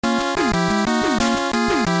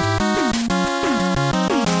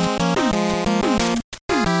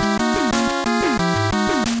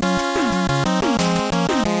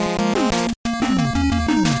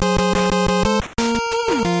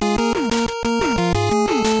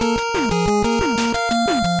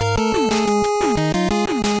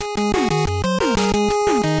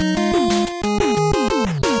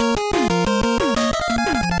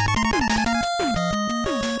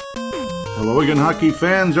hockey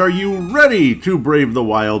fans, are you ready to brave the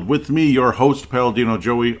wild? With me, your host, Paladino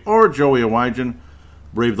Joey, or Joey Awajan.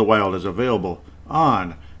 Brave the Wild is available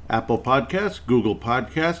on Apple Podcasts, Google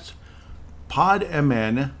Podcasts,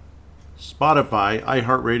 PodMN, Spotify,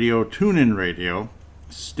 iHeartRadio, TuneIn Radio,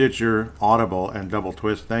 Stitcher, Audible, and Double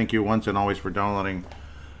Twist. Thank you once and always for downloading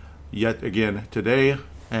yet again today.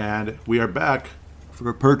 And we are back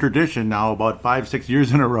for per tradition now, about 5-6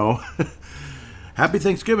 years in a row. Happy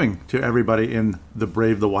Thanksgiving to everybody in the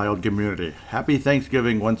Brave the Wild community. Happy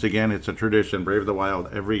Thanksgiving once again. It's a tradition, Brave the Wild,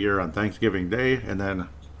 every year on Thanksgiving Day. And then,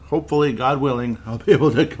 hopefully, God willing, I'll be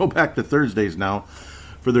able to go back to Thursdays now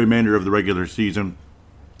for the remainder of the regular season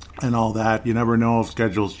and all that. You never know if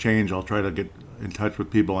schedules change. I'll try to get in touch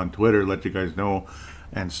with people on Twitter, let you guys know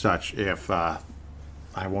and such if I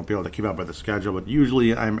won't be able to keep up with the schedule. But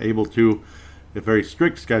usually I'm able to, a very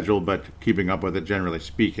strict schedule, but keeping up with it generally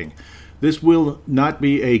speaking. This will not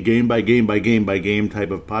be a game by game by game by game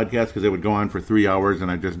type of podcast because it would go on for 3 hours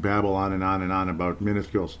and I just babble on and on and on about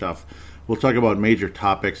minuscule stuff. We'll talk about major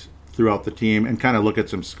topics throughout the team and kind of look at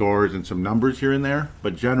some scores and some numbers here and there,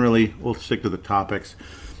 but generally we'll stick to the topics.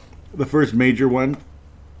 The first major one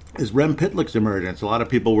is Rem Pitlick's emergence. A lot of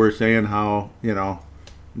people were saying how,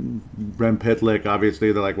 Rem Pitlick,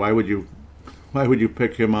 obviously they're like, why would you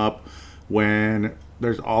pick him up when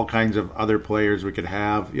there's all kinds of other players we could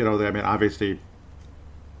have? Obviously,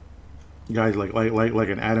 guys like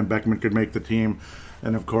an Adam Beckman could make the team,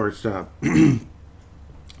 and of course,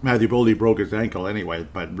 Matthew Boldy broke his ankle anyway.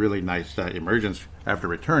 But really nice emergence after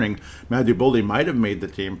returning. Matthew Boldy might have made the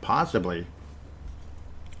team, possibly,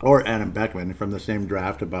 or Adam Beckman from the same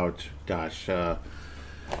draft. About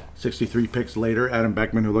 63 picks later, Adam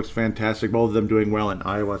Beckman, who looks fantastic. Both of them doing well in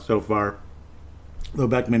Iowa so far. Though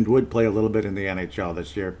Beckman would play a little bit in the NHL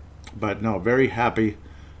this year. But no, very happy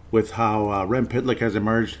with how Rem Pitlick has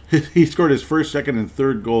emerged. He scored his first, second, and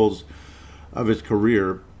third goals of his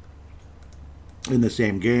career in the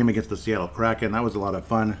same game against the Seattle Kraken. That was a lot of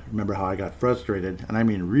fun. Remember how I got frustrated, and I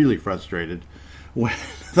mean really frustrated, when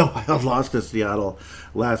the Wild lost to Seattle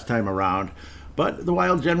last time around. But the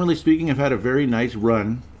Wild, generally speaking, have had a very nice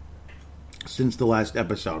run since the last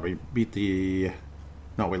episode.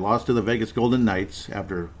 We lost to the Vegas Golden Knights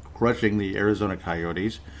after crushing the Arizona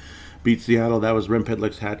Coyotes. Beat Seattle. That was Rem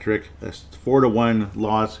Pitlick's hat trick. A 4-1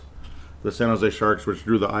 loss. The San Jose Sharks, which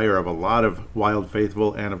drew the ire of a lot of Wild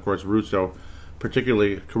faithful, and of course Russo,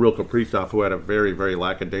 particularly Kirill Kaprizov, who had a very, very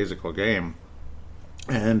lackadaisical game.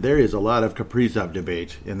 And there is a lot of Kaprizov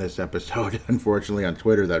debate in this episode, unfortunately, on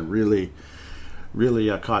Twitter that really,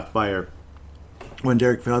 really caught fire. When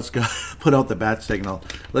Derek Felska put out the bat signal,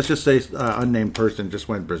 let's just say unnamed person just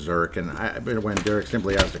went berserk, and when Derek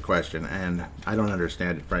simply asked a question, and I don't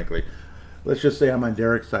understand it, frankly. Let's just say I'm on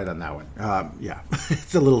Derek's side on that one.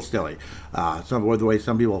 It's a little silly. The way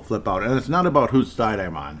some people flip out, and it's not about whose side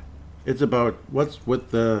I'm on. It's about what's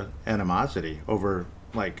with the animosity over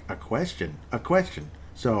like a question.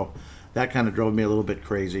 So that kind of drove me a little bit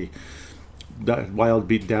crazy. Wild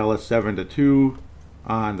beat Dallas 7-2.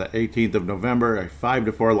 On the 18th of November, a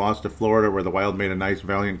 5-4 loss to Florida, where the Wild made a nice,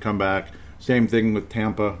 valiant comeback. Same thing with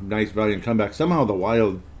Tampa, nice, valiant comeback. Somehow the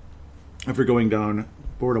Wild, after going down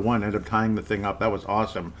 4-1, ended up tying the thing up. That was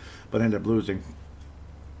awesome, but ended up losing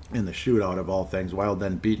in the shootout of all things. Wild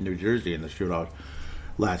then beat New Jersey in the shootout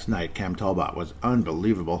last night. Cam Talbot was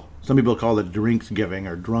unbelievable. Some people call it Drinksgiving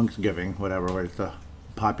or Drunksgiving, whatever. Where it's a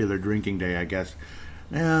popular drinking day, I guess.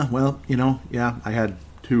 I had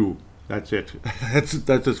 2. That's it.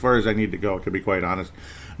 That's as far as I need to go, to be quite honest.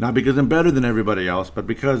 Not because I'm better than everybody else, but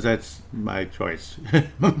because that's my choice.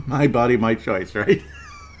 My body, my choice, right?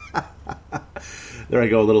 There I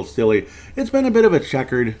go, a little silly. It's been a bit of a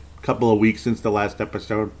checkered couple of weeks since the last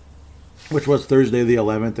episode, which was Thursday the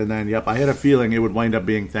 11th. And then, I had a feeling it would wind up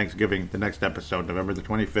being Thanksgiving, the next episode, November the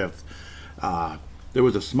 25th. There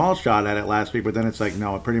was a small shot at it last week, but then it's like,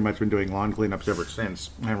 no, I've pretty much been doing lawn cleanups ever since,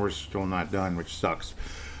 and we're still not done, which sucks.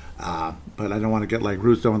 But I don't want to get like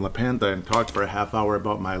Russo and LaPantha and talk for a half hour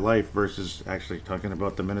about my life versus actually talking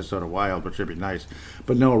about the Minnesota Wild, which would be nice.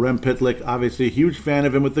 But no, Rem Pitlick, obviously a huge fan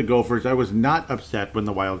of him with the Gophers. I was not upset when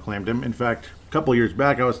the Wild claimed him. In fact, a couple years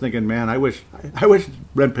back, I was thinking, man, I wish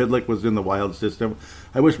Rem Pitlick was in the Wild system.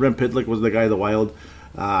 I wish Rem Pitlick was the guy the Wild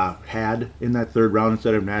had in that third round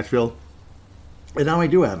instead of Nashville. And now I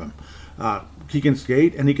do have him. He can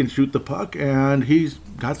skate and he can shoot the puck, and he's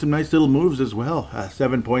got some nice little moves as well.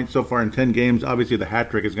 7 points so far in 10 games. Obviously, the hat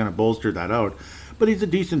trick is going to bolster that out, but he's a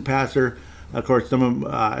decent passer. Of course,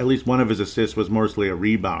 at least one of his assists was mostly a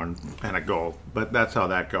rebound and a goal, but that's how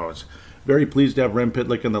that goes. Very pleased to have Rem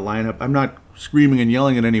Pitlick in the lineup. I'm not screaming and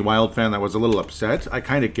yelling at any Wild fan that was a little upset. I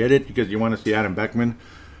kind of get it because you want to see Adam Beckman.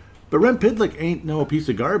 But Rem Pitlick ain't no piece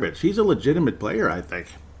of garbage. He's a legitimate player, I think.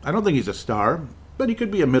 I don't think he's a star, but he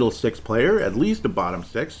could be a middle six player, at least a bottom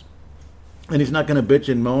six. And he's not going to bitch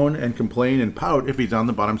and moan and complain and pout if he's on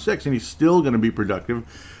the bottom six. And he's still going to be productive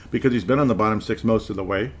because he's been on the bottom six most of the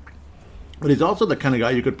way. But he's also the kind of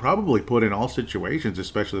guy you could probably put in all situations,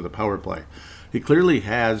 especially the power play. He clearly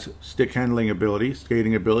has stick handling ability,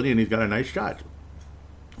 skating ability, and he's got a nice shot.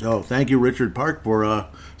 So thank you, Richard Park, for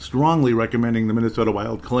strongly recommending the Minnesota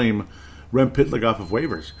Wild claim Rem Pitlick off of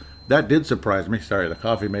waivers. That did surprise me. Sorry, the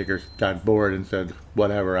coffee makers got bored and said,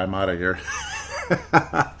 whatever, I'm out of here.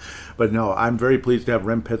 But no, I'm very pleased to have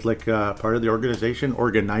Rem Pitlick part of the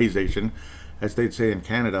organization, as they'd say in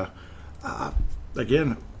Canada.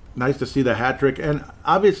 Again, nice to see the hat trick. And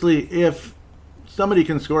obviously, if somebody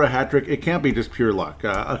can score a hat trick, it can't be just pure luck.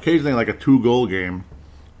 Occasionally, like a 2-goal game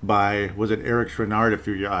by, was it Eric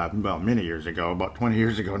Chouinard many years ago, about 20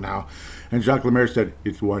 years ago now. And Jacques Lemaire said,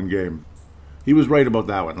 it's one game. He was right about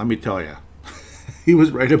that one, let me tell you. He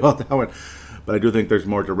was right about that one. But I do think there's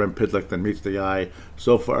more to Rem Pitlick than meets the eye.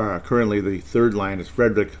 So far, currently, the third line is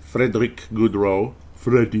Frederick Gaudreau,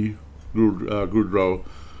 Freddie Gaudreau,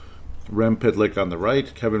 Rem Pitlick on the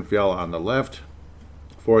right, Kevin Fiala on the left.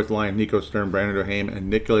 Fourth line, Nico Sturm, Brandon Duhaime,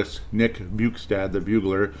 and Nick Bukestad, the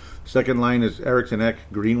bugler. Second line is Eriksson Ek,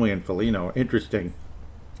 Greenway, and Foligno. Interesting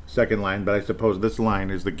second line, but I suppose this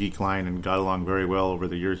line is the geek line and got along very well over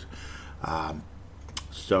the years.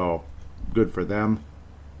 So, good for them.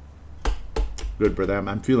 Good for them.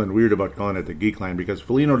 I'm feeling weird about calling it the geek line because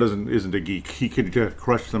Foligno isn't a geek. He could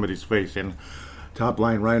crush somebody's face in. Top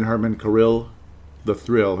line, Ryan Hartman, Kirill, the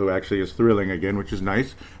Thrill, who actually is thrilling again, which is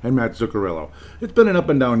nice, and Matt Zuccarello. It's been an up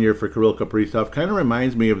and down year for Kirill Kaprizov. Kind of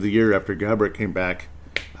reminds me of the year after Gaborik came back,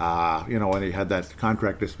 when he had that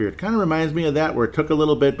contract dispute. Kind of reminds me of that, where it took a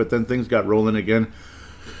little bit, but then things got rolling again.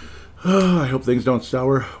 I hope things don't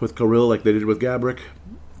sour with Kirill like they did with Gaborik,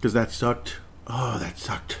 because that sucked. Oh, that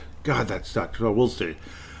sucked. God, that sucked. So we'll see.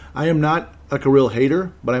 I am not a Kirill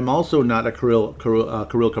hater, but I'm also not a Kirill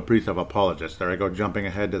Kaprizov apologist. There I go, jumping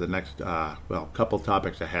ahead to the next, couple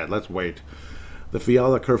topics ahead. Let's wait. The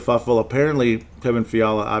Fiala kerfuffle. Apparently, Kevin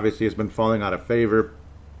Fiala obviously has been falling out of favor.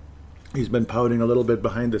 He's been pouting a little bit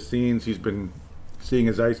behind the scenes. He's been seeing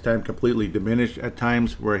his ice time completely diminish at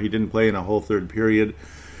times, where he didn't play in a whole third period.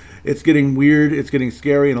 It's getting weird. It's getting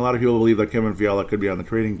scary, and a lot of people believe that Kevin Fiala could be on the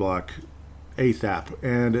trading block ASAP,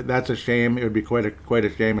 and that's a shame. It would be quite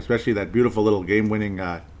a shame, especially that beautiful little game-winning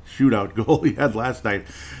shootout goal he had last night.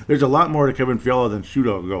 There's a lot more to Kevin Fiala than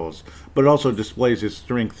shootout goals, but it also displays his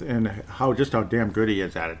strength and how damn good he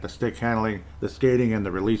is at it. The stick handling, the skating, and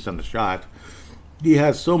the release on the shot. He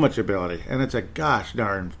has so much ability, and it's a gosh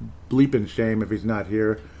darn bleeping shame if he's not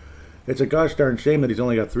here. It's a gosh darn shame that he's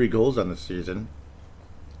only got 3 goals on the season.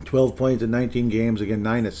 12 points in 19 games, again,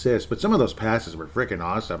 9 assists. But some of those passes were freaking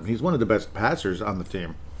awesome. He's one of the best passers on the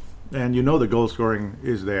team. And you know the goal scoring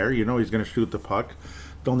is there. You know he's going to shoot the puck.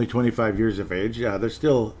 It's only 25 years of age. Yeah, there's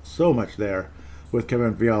still so much there with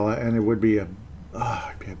Kevin Fiala, and it would be a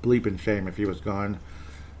bleeping shame if he was gone.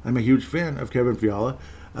 I'm a huge fan of Kevin Fiala.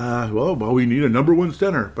 We need a number 1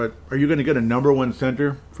 center. But are you going to get a number 1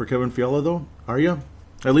 center for Kevin Fiala, though? Are you?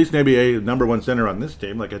 At least maybe a number 1 center on this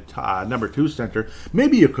team, like a number 2 center.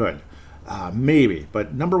 Maybe you could. Maybe.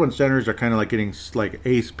 But number 1 centers are kind of like getting like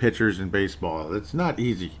ace pitchers in baseball. It's not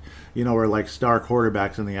easy. Or like star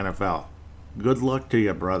quarterbacks in the NFL. Good luck to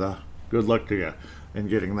you, brother. Good luck to you in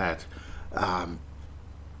getting that.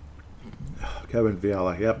 Kevin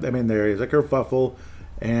Fiala. Yep, there he is. A kerfuffle.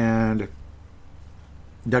 And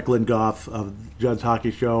Declan Goff of Judd's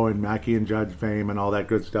Hockey Show and Mackey and Judd fame and all that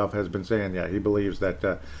good stuff has been saying, he believes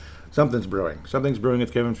that something's brewing. Something's brewing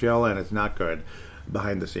with Kevin Fiala, and it's not good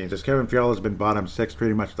behind the scenes. As Kevin Fiala has been bottom 6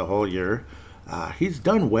 pretty much the whole year. He's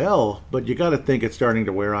done well, but you got to think it's starting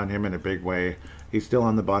to wear on him in a big way. He's still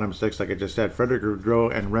on the bottom 6, like I just said. Frederick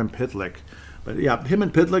Gaudreau and Rem Pitlick. But yeah, him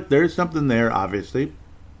and Pitlick, there's something there, obviously.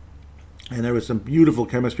 And there was some beautiful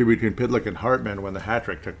chemistry between Pitlick and Hartman when the hat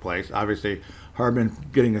trick took place. Obviously, Hartman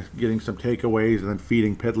getting some takeaways and then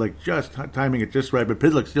feeding Pitlick, just timing it just right. But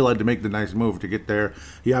Pitlick still had to make the nice move to get there.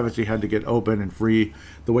 He obviously had to get open and free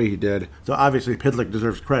the way he did. So obviously Pitlick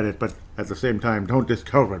deserves credit, but at the same time, don't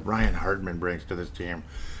discount what Ryan Hartman brings to this team.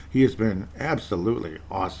 He has been absolutely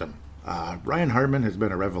awesome. Ryan Hartman has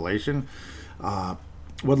been a revelation.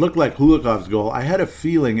 What looked like Hulakov's goal, I had a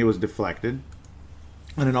feeling it was deflected.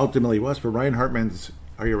 And it ultimately was for Ryan Hartman's,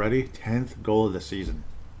 are you ready? 10th goal of the season.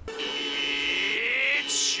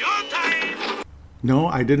 It's showtime! No,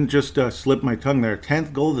 I didn't just slip my tongue there.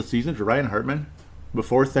 10th goal of the season for Ryan Hartman.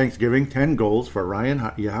 Before Thanksgiving, 10 goals for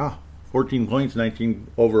Ryan. Yeah, 14 points, 19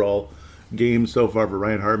 overall games so far for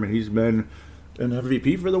Ryan Hartman. He's been an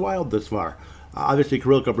MVP for the Wild this far. Obviously,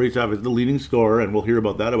 Kirill Kaprizov is the leading scorer, and we'll hear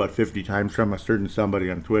about that about 50 times from a certain somebody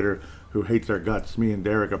on Twitter who hates our guts, me and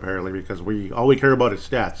Derek apparently, because all we care about is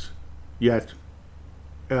stats. Yet,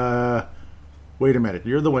 wait a minute,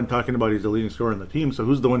 you're the one talking about he's the leading scorer on the team, so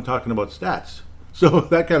who's the one talking about stats? So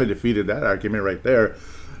that kind of defeated that argument right there.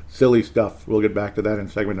 Silly stuff. We'll get back to that in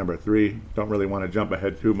segment number 3. Don't really want to jump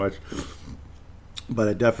ahead too much. But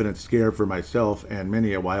a definite scare for myself and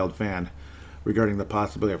many a Wild fan regarding the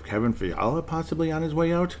possibility of Kevin Fiala possibly on his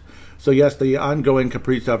way out. So yes, the ongoing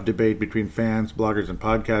Kaprizov debate between fans, bloggers, and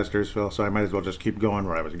podcasters. Well, so I might as well just keep going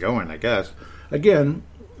where I was going, I guess. Again,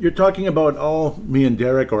 you're talking about all me and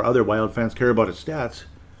Derek or other Wild fans care about his stats,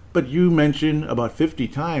 but you mention about 50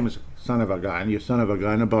 times, you son of a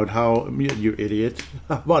gun, about how, you idiot,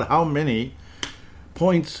 about how many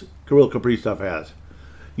points Kirill Kaprizov has.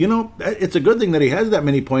 You know, it's a good thing that he has that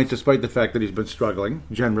many points despite the fact that he's been struggling,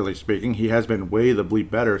 generally speaking. He has been way the bleep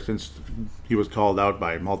better since he was called out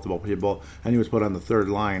by multiple people and he was put on the third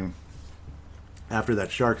line after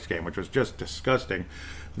that Sharks game, which was just disgusting.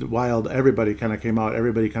 The Wild, everybody kind of came out,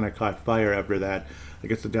 everybody kind of caught fire after that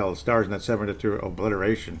against the Dallas Stars in that 7-2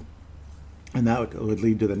 obliteration. And that would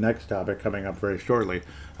lead to the next topic coming up very shortly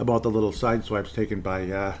about the little side swipes taken by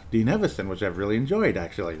Dean Evason, which I've really enjoyed,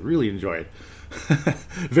 actually. Really enjoyed.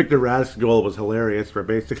 Victor Rask's goal was hilarious for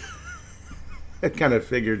basic. I kind of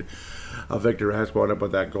figured Victor Rask wound up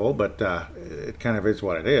with that goal, but it kind of is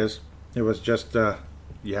what it is. It was just,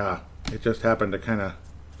 it just happened to kind of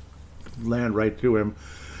land right to him,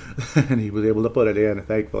 and he was able to put it in,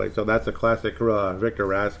 thankfully. So that's a classic Victor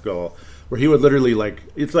Rask goal, where he would literally,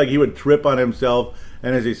 it's like he would trip on himself,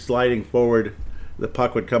 and as he's sliding forward, the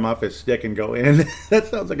puck would come off his stick and go in. That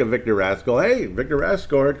sounds like a Victor Rask goal. Hey, Victor Rask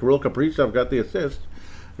scored. Kirill Kaprizov got the assist,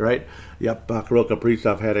 right? Yep, Kirill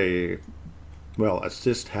Kaprizov had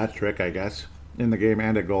assist hat trick, I guess, in the game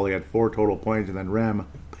and a goal. He had 4 total points, and then Rem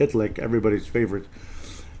Pitlick, everybody's favorite,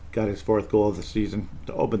 got his 4th goal of the season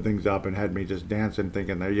to open things up and had me just dancing,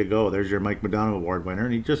 thinking, there you go, there's your Mike Modano Award winner,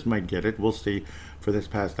 and he just might get it. We'll see for this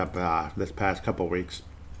past couple weeks.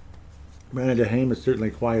 Brandon Duhaime has certainly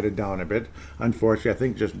quieted down a bit. Unfortunately, I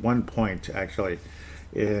think just 1 point, actually,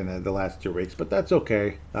 in the last 2 weeks. But that's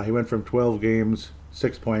okay. He went from 12 games,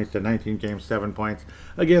 6 points, to 19 games, 7 points.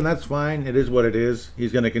 Again, that's fine. It is what it is.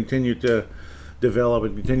 He's going to continue to develop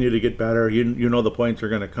and continue to get better. You know the points are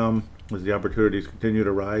going to come as the opportunities continue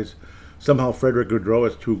to rise. Somehow Frederick Gaudreau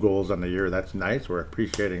has 2 goals on the year. That's nice. We're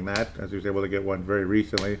appreciating that, as he was able to get one very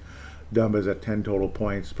recently. Dumba's at 10 total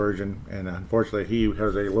points, Spurgeon, and unfortunately he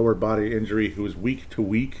has a lower body injury who's week to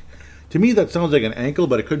week. To me that sounds like an ankle,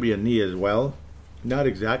 but it could be a knee as well. Not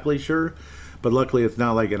exactly sure, but luckily it's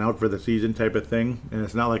not like an out for the season type of thing, and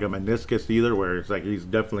it's not like a meniscus either, where it's like he's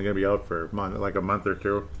definitely going to be out for a month or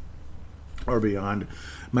 2 or beyond.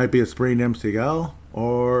 Might be a sprained MCL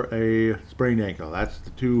or a sprained ankle. That's the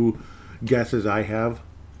 2 guesses I have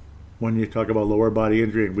when you talk about lower body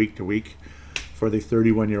injury and week to week. For the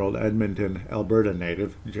 31-year-old Edmonton, Alberta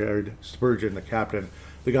native, Jared Spurgeon, the captain.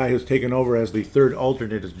 The guy who's taken over as the 3rd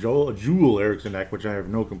alternate is Joel Eriksson Ek, which I have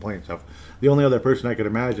no complaints of. The only other person I could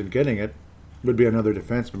imagine getting it would be another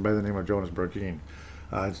defenseman by the name of Jonas Brodin.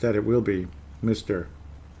 Instead, it will be Mr.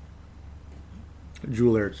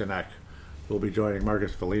 Joel Eriksson Ek, who will be joining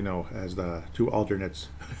Marcus Foligno as the 2 alternates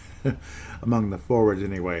among the forwards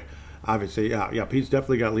anyway. Obviously, Pete's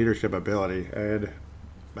definitely got leadership ability, and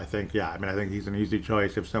I think he's an easy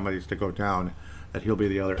choice if somebody's to go down, that he'll be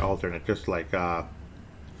the other alternate, just like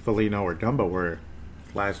Foligno or Dumba were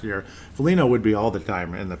last year. Foligno would be all the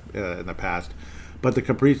time in the past, but the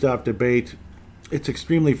Kaprizov debate, it's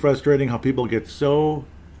extremely frustrating how people get so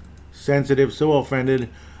sensitive, so offended.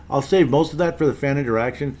 I'll save most of that for the fan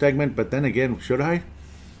interaction segment, but then again, should I?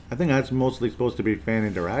 I think that's mostly supposed to be fan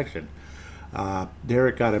interaction.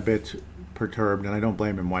 Derek got a bit perturbed, and I don't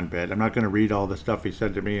blame him one bit. I'm not going to read all the stuff he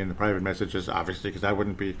said to me in the private messages, obviously, because I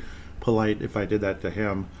wouldn't be polite if I did that to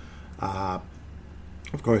him. Of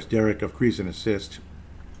course, Derek of Crease and Assist,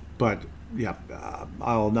 but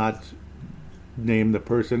I'll not name the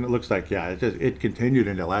person. It looks like it continued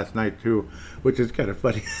into last night too, which is kind of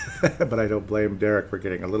funny. But I don't blame Derek for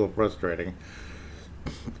getting a little frustrating.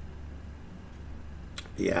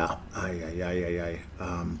 Yeah,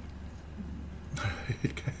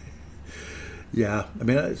 I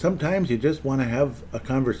mean, sometimes you just want to have a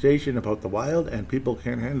conversation about the Wild, and people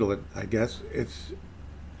can't handle it. I guess it's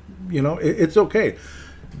okay.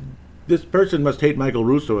 this person must hate Michael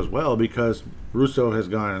Russo as well, because Russo has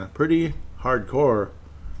gone pretty hardcore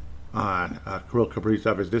on Kirill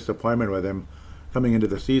Kaprizov, his disappointment with him coming into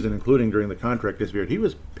the season, including during the contract dispute. He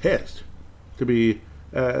was pissed to be,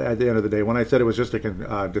 at the end of the day. When I said it was just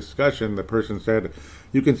a discussion, the person said,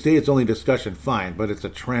 you can say it's only discussion, fine, but it's a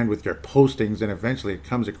trend with your postings, and eventually it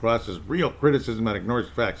comes across as real criticism that ignores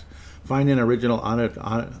facts. Find an original,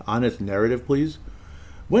 honest narrative, please.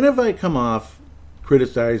 When have I come off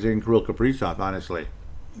criticizing Kirill Kaprizov, honestly?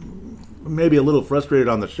 Maybe a little frustrated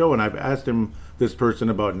on the show, and I've asked this person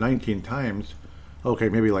about 19 times, okay,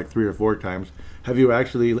 maybe like 3 or 4 times, have you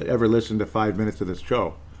actually ever listened to 5 minutes of this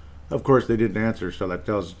show? Of course, they didn't answer, so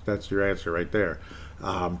that's your answer right there.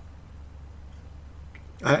 I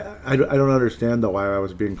don't understand, though, why I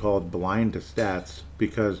was being called blind to stats,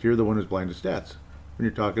 because you're the one who's blind to stats. When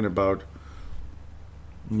you're talking about,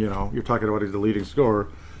 you're talking about his leading scorer,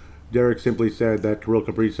 Derek simply said that Kirill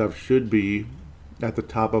Kaprizov should be at the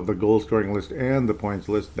top of the goal-scoring list and the points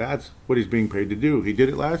list. That's what he's being paid to do. He did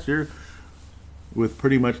it last year with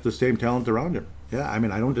pretty much the same talent around him. Yeah, I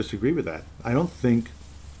mean, I don't disagree with that. I don't think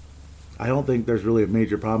there's really a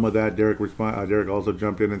major problem with that. Derek also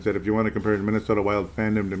jumped in and said, if you want to compare Minnesota Wild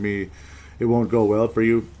fandom to me, it won't go well for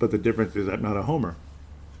you, but the difference is I'm not a homer.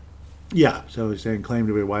 Yeah, so he's saying claim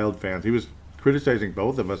to be Wild fans. He was criticizing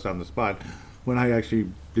both of us on the spot when I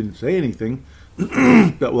actually didn't say anything.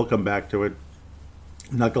 But we'll come back to it.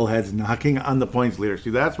 Knuckleheads knocking on the points leader. See,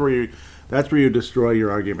 that's where you destroy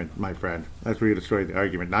your argument, my friend. That's where you destroy the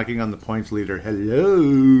argument. Knocking on the points leader.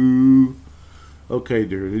 Hello. Okay,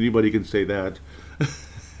 dude. Anybody can say that.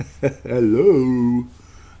 Hello.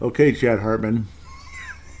 Okay, Chad Hartman.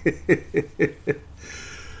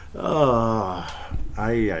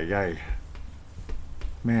 Ay.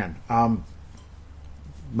 Man,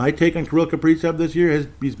 my take on Kirill Kaprizov this year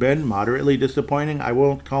he's been moderately disappointing. I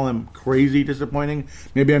won't call him crazy disappointing.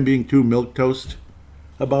 Maybe I'm being too milquetoast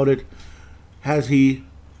about it. Has he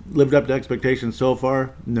lived up to expectations so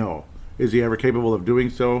far? No. Is he ever capable of doing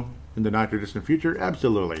so in the not-too-distant future?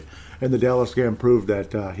 Absolutely. And the Dallas scam proved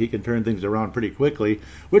that he can turn things around pretty quickly,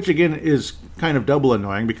 which, again, is kind of double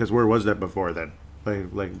annoying, because where was that before then?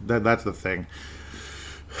 That's the thing.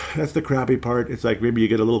 That's the crappy part. It's like maybe you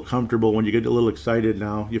get a little comfortable when you get a little excited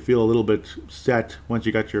now. You feel a little bit set once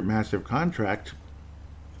you got your massive contract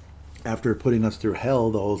after putting us through hell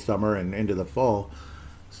the whole summer and into the fall.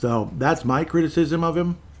 So that's my criticism of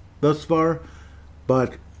him thus far.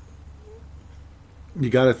 But you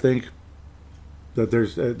got to think that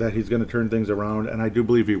that he's going to turn things around, and I do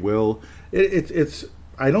believe he will.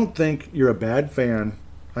 I don't think you're a bad fan.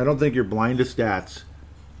 I don't think you're blind to stats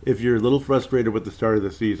if you're a little frustrated with the start of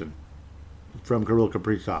the season from Kirill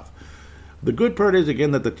Kaprizov. The good part is, again,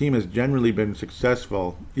 that the team has generally been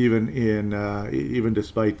successful, even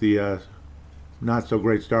despite the not so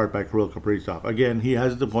great start by Kirill Kaprizov. Again, he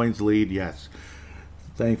has the points lead, yes,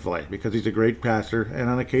 thankfully, because he's a great passer, and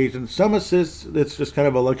on occasion, some assists, it's just kind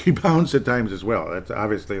of a lucky bounce at times as well. It's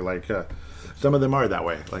obviously some of them are that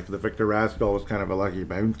way. Like the Victor Rask goal was kind of a lucky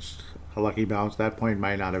bounce. That point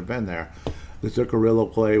might not have been there. The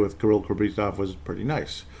Zuccarello play with Kirill Kaprizov was pretty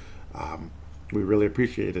nice. We really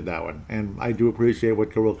appreciated that one. And I do appreciate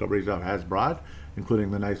what Kirill Kaprizov has brought,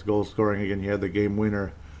 including the nice goal scoring. Again, he had the game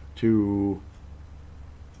winner to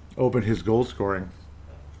open his goal scoring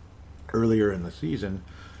earlier in the season.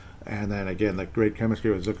 And then, again, the great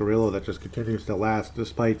chemistry with Zuccarello that just continues to last,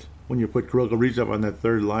 despite when you put Kirill Kaprizov on that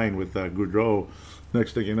third line with Gaudreau.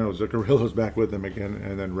 Next thing you know, Zuccarello's back with them again,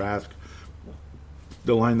 and then Rask.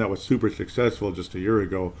 The line that was super successful just a year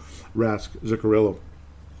ago, Rask, Zuccarello,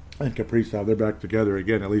 and Kaprizov, they're back together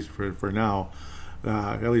again, at least for now,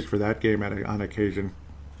 at least for that game on occasion.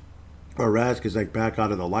 Or Rask is back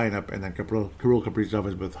out of the lineup, and then Kirill Kaprizov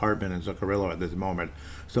is with Hartman and Zuccarello at this moment.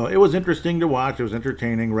 So it was interesting to watch. It was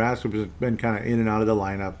entertaining. Rask has been kind of in and out of the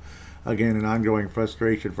lineup. Again, an ongoing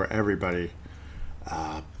frustration for everybody.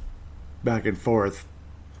 Back and forth.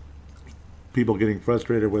 People getting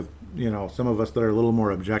frustrated with, some of us that are a little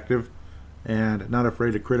more objective and not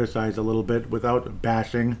afraid to criticize a little bit without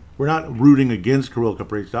bashing. We're not rooting against Kirill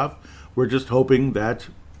Kaprizov. We're just hoping that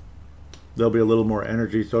there'll be a little more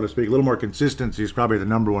energy, so to speak. A little more consistency is probably the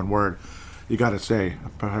number one word you got to say.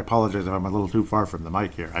 I apologize if I'm a little too far from the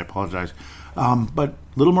mic here. I apologize. But a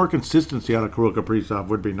little more consistency out of Kirill Kaprizov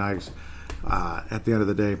would be nice at the end of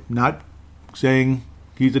the day. Not saying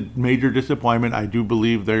he's a major disappointment. I do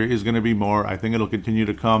believe there is going to be more. I think it'll continue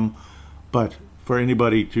to come. But for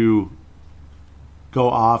anybody to go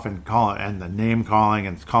off and call it, and the name calling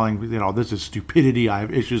and calling, this is stupidity, I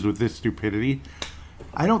have issues with this stupidity.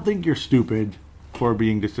 I don't think you're stupid for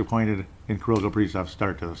being disappointed in Kirill Kaprizov's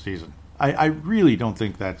start to the season. I really don't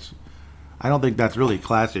think that's. I don't think that's really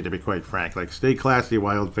classy, to be quite frank. Like, stay classy,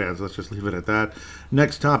 Wild fans. Let's just leave it at that.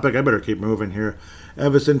 Next topic. I better keep moving here.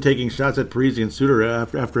 Evason taking shots at Parise and Suter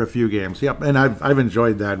after a few games. Yep, and I've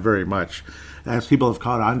enjoyed that very much. As people have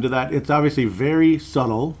caught on to that, it's obviously very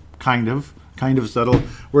subtle, kind of subtle,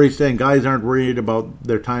 where he's saying guys aren't worried about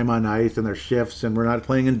their time on ice and their shifts, and we're not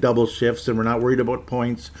playing in double shifts, and we're not worried about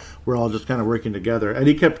points. We're all just kind of working together. And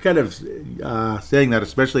he kept kind of saying that,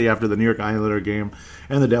 especially after the New York Islander game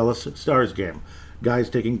and the Dallas Stars game.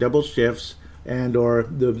 Guys taking double shifts and or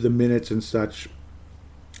the minutes and such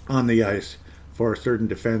on the ice for a certain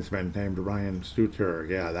defenseman named Ryan Suter.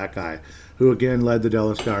 Yeah, that guy, who again led the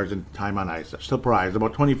Dallas Stars in time on ice. Surprise,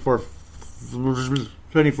 about 24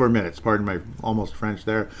 minutes, pardon my almost French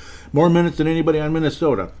there. More minutes than anybody on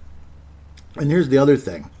Minnesota. And here's the other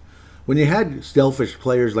thing. When you had selfish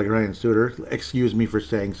players like Ryan Suter, excuse me for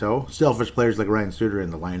saying so, selfish players like Ryan Suter in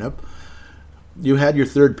the lineup, you had your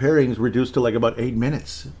third pairings reduced to like about 8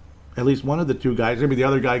 minutes. At least one of the two guys, maybe the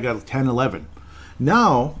other guy got 10, 11.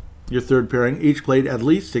 Now, your third pairing each played at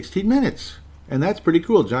least 16 minutes. And that's pretty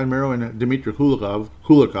cool. John Merrow and Dmitry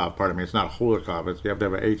Kulikov, pardon me, it's not Kulikov, you have to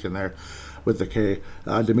have an H in there with the K.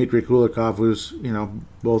 Dmitry Kulikov, who's,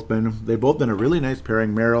 they've both been a really nice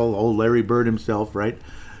pairing. Merrill, old Larry Bird himself, right?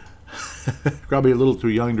 Probably a little too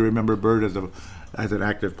young to remember Bird as an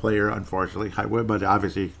active player, unfortunately. But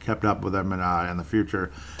obviously kept up with him in the future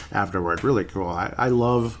afterward. Really cool. I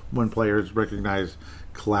love when players recognize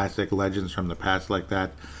classic legends from the past like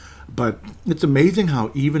that. But it's amazing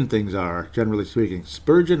how even things are, generally speaking.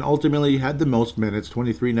 Spurgeon ultimately had the most minutes,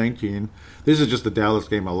 23-19. This is just the Dallas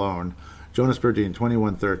game alone. Jonas Berdine,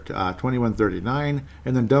 21-39.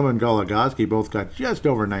 And then Dumba and Goligoski both got just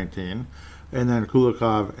over 19. And then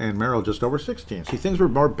Kulikov and Merrill just over 16. See, things were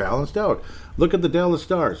more balanced out. Look at the Dallas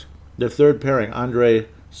Stars. Their third pairing, Andrei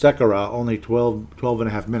Sekera, only 12 and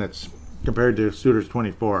a half minutes compared to Suter's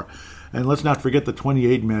 24. And let's not forget the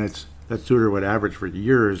 28 minutes that Suter would average for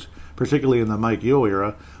years, particularly in the Mike Yeo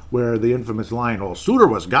era, where the infamous line, "Oh, Suter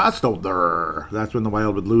was gassed there." That's when the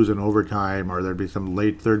Wild would lose in overtime, or there'd be some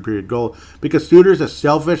late third period goal, because Suter's a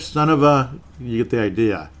selfish son of a. You get the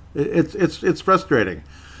idea. It's frustrating.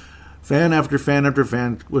 Fan after fan after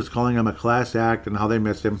fan was calling him a class act and how they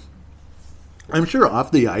missed him. I'm sure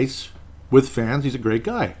off the ice with fans, he's a great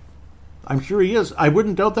guy. I'm sure he is. I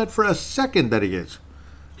wouldn't doubt that for a second that he is.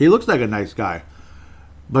 He looks like a nice guy.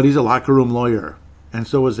 But he's a locker room lawyer, and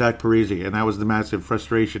so was Zach Parise, and that was the massive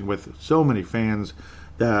frustration with so many fans,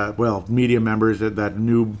 media members that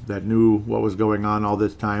knew what was going on all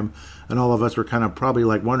this time, and all of us were kind of probably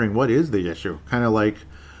like wondering, what is the issue? Kind of like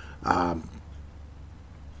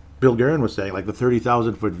Bill Guerin was saying, like the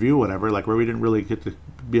 30,000-foot view, whatever, like where we didn't really get to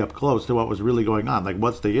be up close to what was really going on. Like,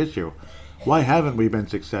 what's the issue? Why haven't we been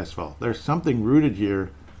successful? There's something rooted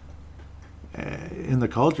here in the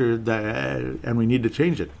culture and we need to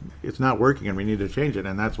change it. It's not working and we need to change it,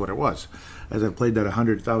 and that's what it was. As I've played that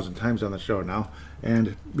 100,000 times on the show now,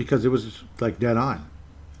 and because it was like dead on.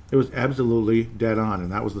 It was absolutely dead on,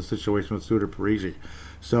 and that was the situation with Suter Parise.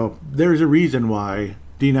 So there's a reason why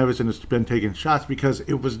Dean Evason has been taking shots, because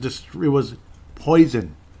it was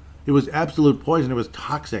poison. It was absolute poison. It was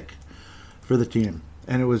toxic for the team,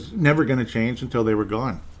 and it was never going to change until they were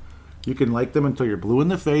gone. You can like them until you're blue in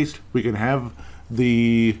the face. We can have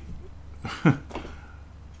the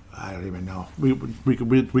I don't even know. We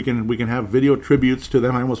can have video tributes to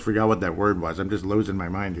them. I almost forgot what that word was. I'm just losing my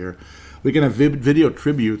mind here. We can have video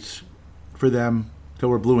tributes for them till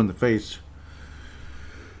we're blue in the face.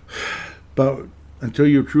 But until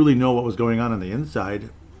you truly know what was going on the inside,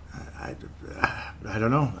 I don't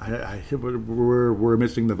know. We're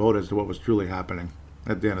missing the boat as to what was truly happening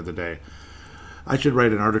at the end of the day. I should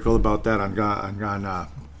write an article about that on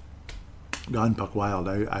Gone Puck Wild.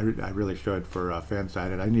 I really should for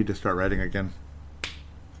Fansided. I need to start writing again.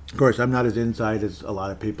 Of course, I'm not as inside as a lot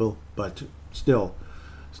of people, but still,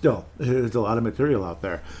 there's a lot of material out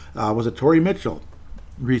there. Was it Torrey Mitchell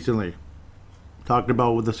recently talked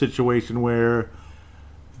about the situation where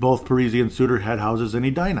both Parise and Suter had houses in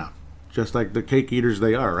Edina, just like the cake eaters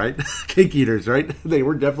they are, right? Cake eaters, right? They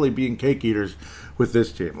were definitely being cake eaters with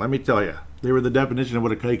this team. Let me tell you, they were the definition of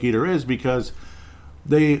what a cake eater is, because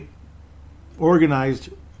they organized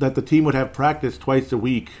that the team would have practice twice a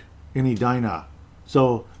week in Edina,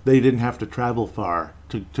 so they didn't have to travel far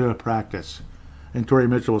to practice. And Torrey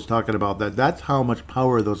Mitchell was talking about that. That's how much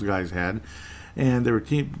power those guys had. And there were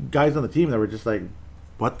guys on the team that were just like,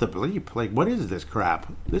 what the bleep? Like, what is this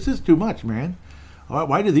crap? This is too much, man.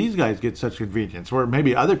 Why do these guys get such convenience? Or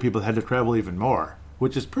maybe other people had to travel even more,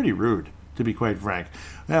 which is pretty rude. to be quite frank.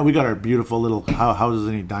 Yeah, we got our beautiful little houses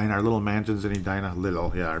in Edina, our little mansions in Edina.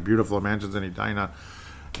 Our beautiful mansions in Edina.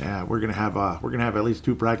 Yeah, we're gonna have at least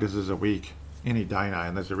 2 practices a week in Edina,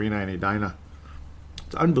 in this arena in Edina.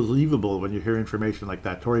 It's unbelievable when you hear information like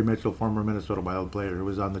that. Torrey Mitchell, former Minnesota Wild player who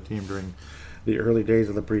was on the team during the early days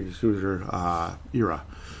of the pre-Souter era.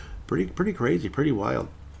 Pretty crazy, pretty wild.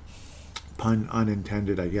 Pun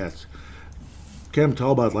unintended, I guess. Cam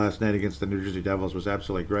Talbot last night against the New Jersey Devils was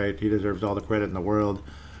absolutely great. He deserves all the credit in the world.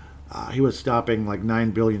 He was stopping like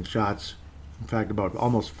 9 billion shots. In fact, about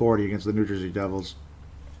almost 40 against the New Jersey Devils.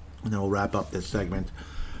 And then we'll wrap up this segment.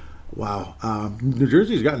 Wow. New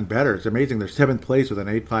Jersey's gotten better. It's amazing. They're 7th place with an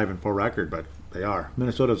 8-5-4 record, but they are.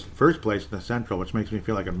 Minnesota's 1st place in the Central, which makes me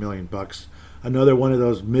feel like $1 million. Another one of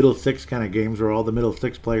those middle 6 kind of games where all the middle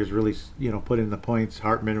 6 players really, put in the points.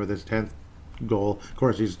 Hartman with his 10th goal. Of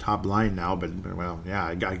course, he's top line now, but, well, yeah,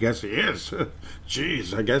 I guess he is.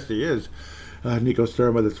 Jeez, I guess he is. Nico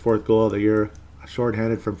Sturm with his 4th goal of the year.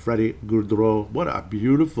 Shorthanded from Freddie Gaudreau. What a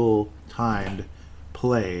beautiful timed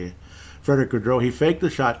play. Frederick Gaudreau, he faked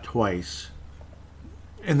the shot twice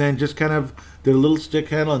and then just kind of did a little stick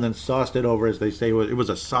handle and then sauced it over, as they say. It was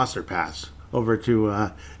a saucer pass over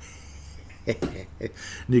to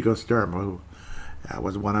Nico Sturm, who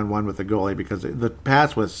was one-on-one with the goalie, because the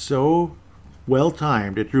pass was so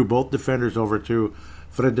well-timed. It drew both defenders over to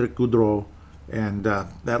Frederick Gaudreau, and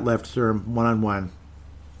that left Sturm one-on-one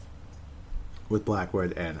with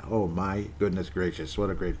Blackwood, and oh my goodness gracious,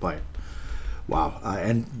 what a great play. Wow.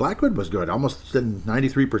 And Blackwood was good, almost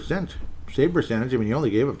 93% save percentage. I mean, he only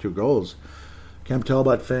gave up 2 goals. Cam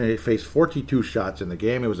Talbot faced 42 shots in the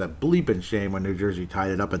game. It was a bleeping shame when New Jersey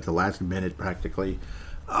tied it up at the last minute practically.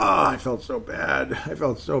 Oh, I felt so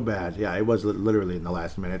bad. Yeah, it was literally in the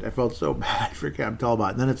last minute. I felt so bad for Cam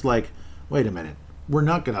Talbot. And then it's like, wait a minute, we're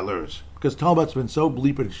not going to lose, because Talbot's been so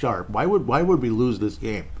bleeping sharp. Why would we lose this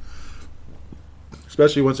game?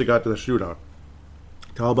 Especially once it got to the shootout.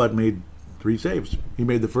 Talbot made 3 saves. He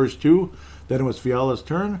made the first 2. Then it was Fiala's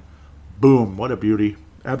turn. Boom. What a beauty.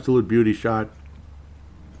 Absolute beauty shot.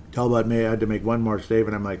 Talbot had to make one more save,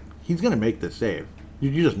 and I'm like, he's going to make this save.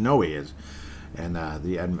 You just know he is. And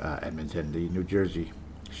the Edmonton, the New Jersey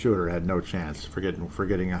shooter had no chance. Forgetting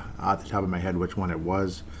off the top of my head which one it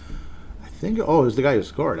was. I think, it was the guy who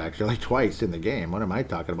scored, actually, twice in the game. What am I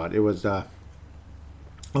talking about? It was, it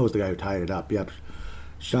was the guy who tied it up. Yep.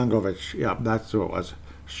 Shangovich. Yep, that's who it was.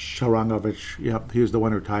 Sharangovich, yep, he was the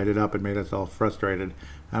one who tied it up and made us all frustrated.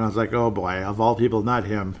 And I was like, oh boy, of all people, not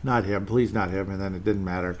him, please not him. And then it didn't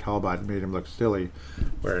matter. Talbot made him look silly,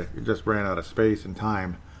 where he just ran out of space and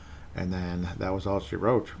time. And then that was all she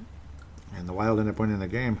wrote. And the Wild ended up winning the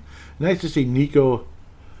game. Nice to see Nico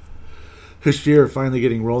Hischier finally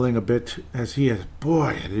getting rolling a bit, as he has,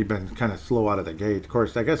 boy, had he been kind of slow out of the gate. Of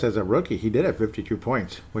course, I guess as a rookie, he did have 52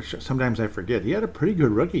 points, which sometimes I forget. He had a pretty good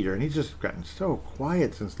rookie year, and he's just gotten so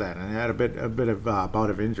quiet since then, and had a bit of bout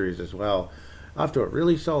of injuries as well. Off to a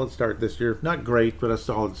really solid start this year. Not great, but a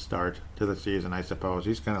solid start to the season, I suppose.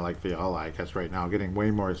 He's kind of like Fiala, I guess, right now, getting way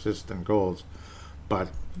more assists than goals. But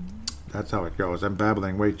that's how it goes. I'm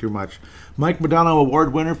babbling way too much. Mike Modano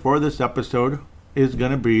Award winner for this episode is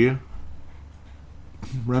going to be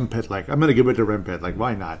Rem Pitlick. I'm going to give it to Rem Pitlick.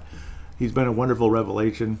 Why not? He's been a wonderful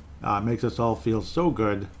revelation. Makes us all feel so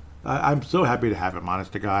good. I'm so happy to have him,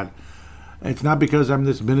 honest to God. It's not because I'm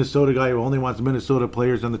this Minnesota guy who only wants Minnesota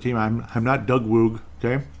players on the team. I'm not Doug Woog,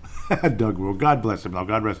 okay? Doug Woog. God bless him, though.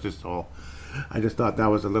 God rest his soul. I just thought that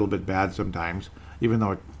was a little bit bad sometimes, even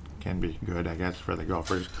though it can be good, I guess, for the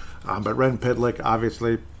Gophers. But Rem Pitlick,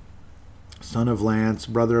 obviously, son of Lance,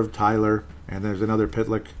 brother of Tyler, and there's another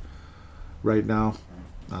Pitlick right now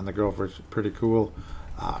on the Gophers. Pretty cool.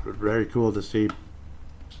 Very cool to see.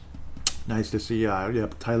 Nice to see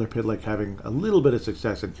Tyler Pitlick having a little bit of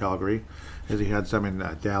success in Calgary, as he had some in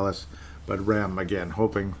Dallas. But Rem, again,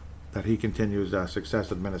 hoping that he continues success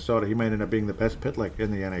with Minnesota. He might end up being the best Pitlick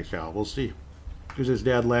in the NHL. We'll see. Because his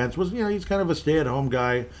dad, Lance, was, he's kind of a stay-at-home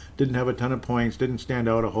guy. Didn't have a ton of points. Didn't stand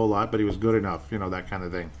out a whole lot, but he was good enough. That kind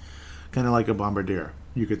of thing. Kind of like a Bombardier,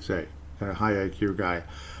 you could say. Kind of high IQ guy.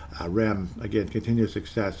 Rem, again, continued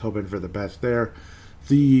success. Hoping for the best there.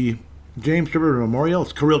 The James Tripper Memorial,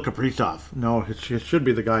 it's Kirill Kaprizov. No, it should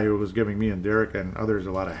be the guy who was giving me and Derek and others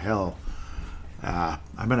a lot of hell.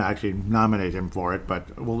 I'm going to actually nominate him for it,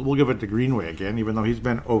 but we'll give it to Greenway again, even though he's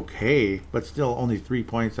been okay, but still only 3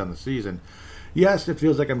 points on the season. Yes, it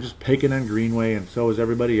feels like I'm just picking on Greenway, and so is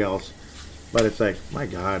everybody else. But it's like, my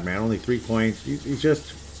God, man, only 3 points. There's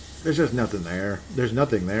just nothing there. There's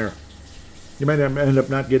nothing there. You might end up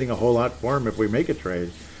not getting a whole lot for him if we make a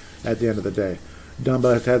trade at the end of the day.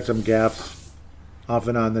 Dumba has had some gaffes off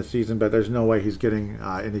and on this season, but there's no way he's getting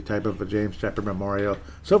any type of a James Shepard memorial.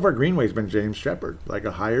 So far, Greenway's been James Shepard, like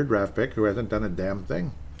a higher draft pick who hasn't done a damn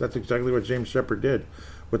thing. That's exactly what James Shepard did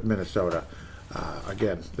with Minnesota.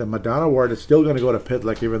 Again, the Madonna Award is still going to go to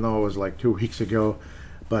Pitlick, even though it was like 2 weeks ago.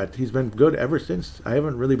 But he's been good ever since. I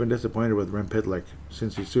haven't really been disappointed with Rem Pitlick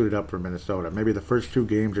since he suited up for Minnesota. Maybe the first 2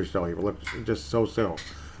 games or so, he looked just so.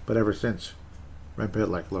 But ever since, Rem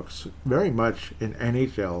Pitlick looks very much an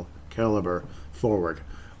NHL caliber forward,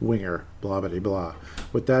 winger, blah, blah, blah.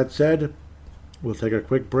 With that said, we'll take a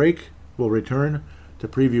quick break. We'll return to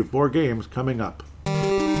preview 4 games coming up.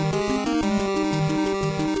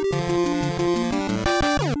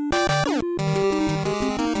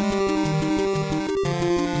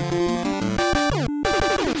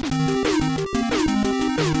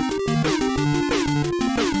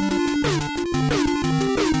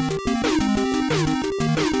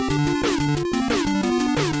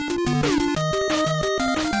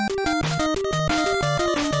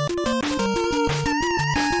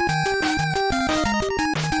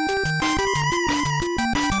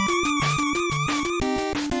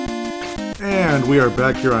 And we are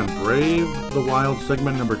back here on Brave the Wild,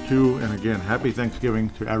 segment number 2. And again, happy Thanksgiving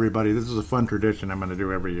to everybody. This is a fun tradition I'm going to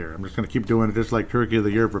do every year. I'm just going to keep doing it, just like Turkey of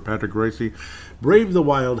the Year for Patrick Royce. Brave the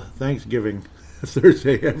Wild, Thanksgiving,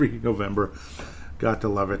 Thursday every November. Got to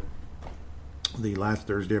love it. The last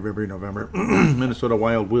Thursday of every November. Minnesota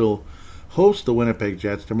Wild will host the Winnipeg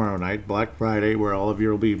Jets tomorrow night, Black Friday, where all of you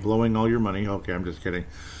will be blowing all your money. Okay, I'm just kidding.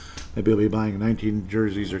 Maybe I'll be buying 19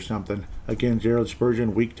 jerseys or something. Again, Gerald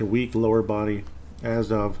Spurgeon, week to week, lower body,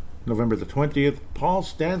 as of November the 20th. Paul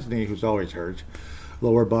Stastny, who's always hurt,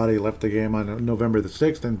 lower body, left the game on November the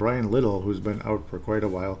 6th. And Brian Little, who's been out for quite a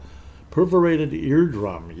while, perforated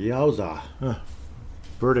eardrum. Yowza.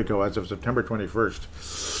 Vertigo as of September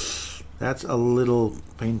 21st. That's a little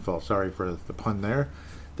painful. Sorry for the pun there.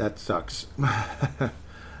 That sucks.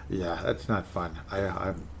 Yeah, that's not fun.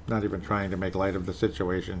 I'm not even trying to make light of the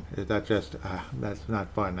situation. That's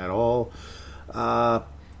not fun at all.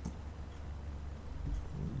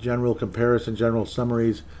 General comparison, general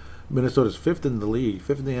summaries. Minnesota's 5th in the league,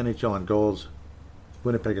 5th in the NHL in goals.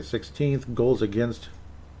 Winnipeg is 16th. Goals against.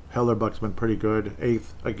 Hellerbuck's been pretty good.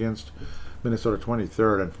 8th against. Minnesota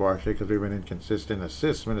 23rd, unfortunately, because we've been inconsistent.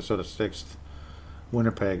 Assists, Minnesota 6th.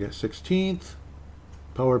 Winnipeg 16th.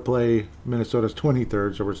 Power play, Minnesota's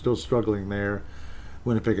 23rd, so we're still struggling there.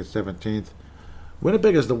 Winnipeg is 17th.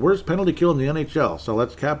 Winnipeg is the worst penalty kill in the NHL, so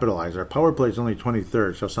let's capitalize. Our power play is only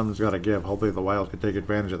 23rd, so something's got to give. Hopefully the Wild can take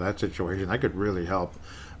advantage of that situation. That could really help.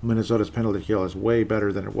 Minnesota's penalty kill is way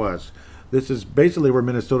better than it was. This is basically where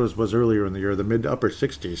Minnesota's was earlier in the year, the mid to upper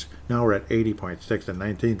 60s. Now we're at 80.6 and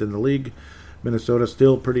 19th in the league. Minnesota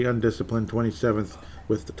still pretty undisciplined, 27th,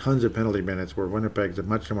 with tons of penalty minutes, where Winnipeg's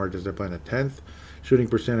much more disciplined at 10th. Shooting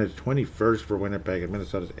percentage 21st for Winnipeg, and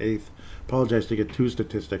Minnesota's 8th. Apologize to get too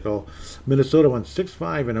statistical. Minnesota won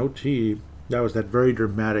 6-5 in OT. That was that very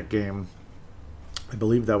dramatic game. I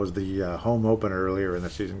believe that was the home opener earlier in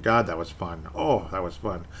the season. God, that was fun. Oh, that was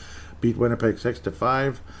fun. Beat Winnipeg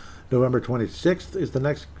 6-5. November 26th is the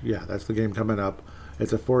next. Yeah, that's the game coming up.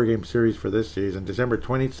 It's a 4-game series for this season. December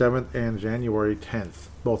 27th and January 10th.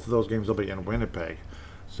 Both of those games will be in Winnipeg.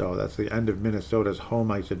 So that's the end of Minnesota's home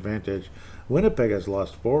ice advantage. Winnipeg has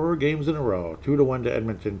lost 4 games in a row. 2-1 to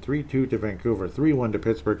Edmonton, 3-2 to Vancouver, 3-1 to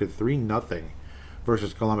Pittsburgh, and 3-0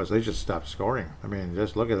 versus Columbus. They just stopped scoring. I mean,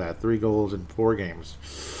 just look at that. 3 goals in 4 games.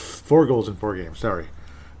 4 goals in 4 games, sorry.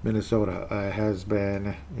 Minnesota has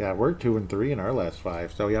been, we're 2-3 in our last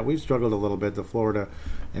 5. So, we've struggled a little bit. The Florida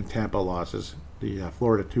and Tampa losses. The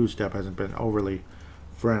Florida 2-step hasn't been overly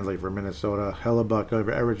friendly for Minnesota. Hellebuck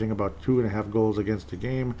averaging about 2.5 goals against a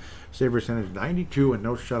game. Save percentage 92 and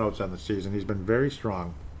no shutouts on the season. He's been very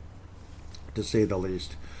strong, to say the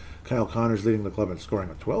least. Kyle Connors leading the club in scoring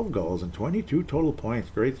with 12 goals and 22 total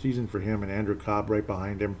points. Great season for him, and Andrew Cobb right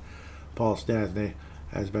behind him. Paul Stastny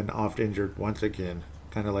has been oft injured once again,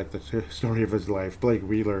 kind of like the story of his life. Blake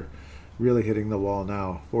Wheeler really hitting the wall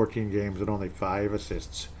now. 14 games and only 5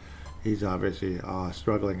 assists. He's obviously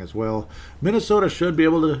struggling as well. Minnesota should be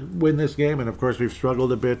able to win this game, and of course we've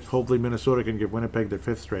struggled a bit. Hopefully Minnesota can give Winnipeg their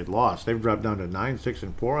 5th straight loss. They've dropped down to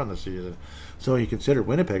 9-6-4 on the season. So you consider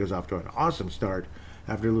Winnipeg is off to an awesome start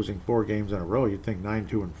after losing 4 games in a row. You'd think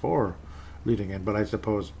 9-2-4 leading in, but I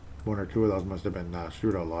suppose 1 or 2 of those must have been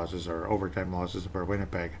shootout losses or overtime losses for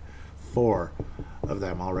Winnipeg. 4 of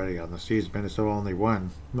them already on the season. Minnesota only 1,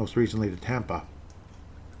 most recently to Tampa.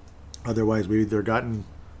 Otherwise, we've either gotten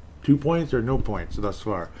 2 points or no points thus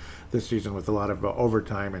far this season, with a lot of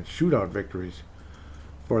overtime and shootout victories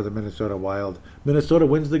for the Minnesota Wild. Minnesota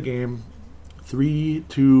wins the game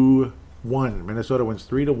 3-2 3-1. Minnesota wins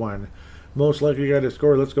 3-1. Most likely guy to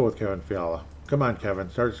score. Let's go with Kevin Fiala. Come on, Kevin.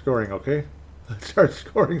 Start scoring, okay? Let's start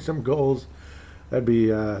scoring some goals. That'd be.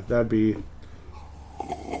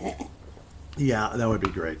 Yeah, that would be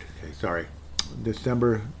great. Okay, sorry.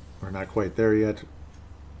 December, we're not quite there yet.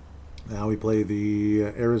 Now we play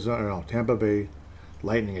the Tampa Bay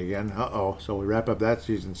Lightning again. So we wrap up that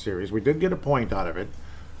season series. We did get a point out of it.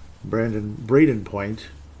 Braden Point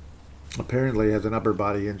apparently has an upper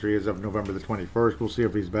body injury as of November the 21st. We'll see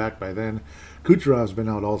if he's back by then. Kucherov's been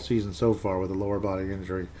out all season so far with a lower body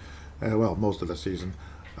injury. Most of the season.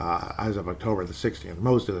 As of October the 16th,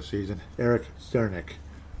 most of the season. Eric Cernak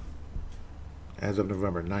as of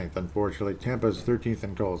November 9th. Unfortunately, Tampa's 13th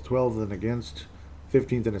in goals, 12th in against,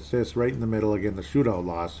 15th in assists, right in the middle. Again, the shootout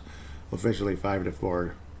loss, officially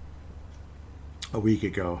 5-4 a week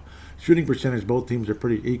ago. Shooting percentage, both teams are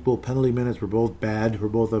pretty equal. Penalty minutes were both bad. We're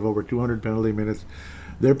both have over 200 penalty minutes.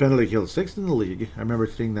 Their penalty kill 6th in the league. I remember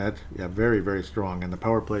seeing that. Yeah, very, very strong. And the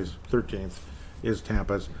power plays 13th is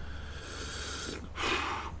Tampa's.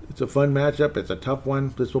 It's a fun matchup. It's a tough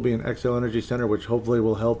one. This will be in Xcel Energy Center, which hopefully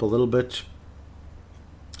will help a little bit.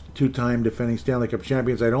 Two-time defending Stanley Cup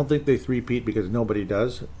champions. I don't think they three-peat because nobody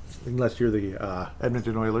does, unless you're the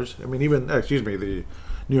Edmonton Oilers. I mean, the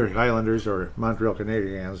New York Islanders or Montreal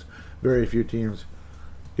Canadiens. Very few teams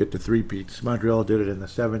get to three-peats. Montreal did it in the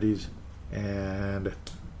 70s, and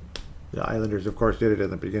the Islanders, of course, did it in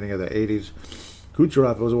the beginning of the 80s.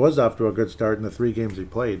 Kucherov was off to a good start in the 3 games he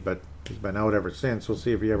played, but he's been out ever since. We'll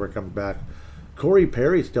see if he ever comes back. Corey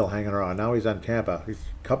Perry's still hanging around. Now he's on Tampa. He's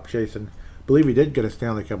cup chasing. I believe he did get a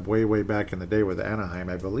Stanley Cup way, way back in the day with Anaheim.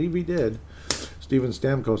 I believe he did. Steven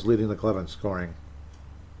Stamkos leading the club in scoring.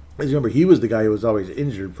 As you remember, he was the guy who was always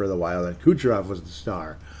injured for the while, and Kucherov was the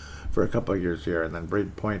star for a couple of years here. And then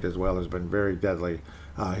Braden Point as well has been very deadly.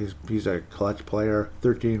 He's a clutch player.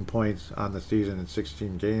 13 points on the season in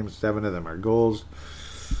 16 games. 7 of them are goals.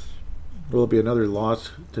 Will it be another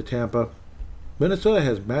loss to Tampa? Minnesota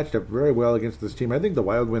has matched up very well against this team. I think the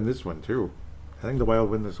Wild win this one, too. I think the Wild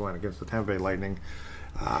win this one against the Tampa Bay Lightning.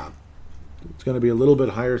 It's going to be a little bit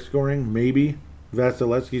higher scoring, maybe.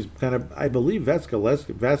 Vasilevsky's I believe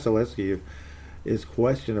Vasilevsky is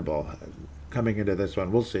questionable coming into this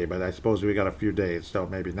one. We'll see, but I suppose we got a few days, so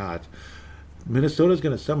maybe not. Minnesota's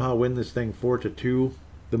going to somehow win this thing 4-2.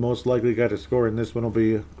 The most likely guy to score in this one will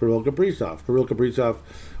be Kirill Kaprizov. Kirill Kaprizov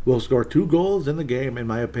will score 2 goals in the game, in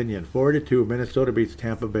my opinion. 4-2. Minnesota beats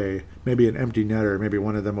Tampa Bay. Maybe an empty netter. Maybe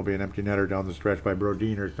one of them will be an empty netter down the stretch by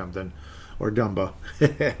Brodin or something. Or Dumba.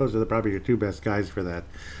 Those are probably your 2 best guys for that.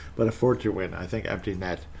 But a 4-2 win. I think empty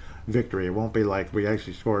net victory. It won't be like we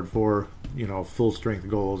actually scored 4, full strength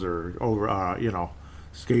goals or over,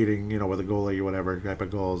 skating, with a goalie or whatever type of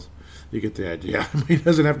goals. You get the idea. I mean, it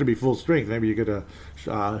doesn't have to be full strength. Maybe you get a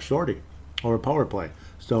shorty or a power play.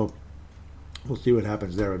 So we'll see what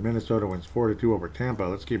happens there. But Minnesota wins 4-2 over Tampa.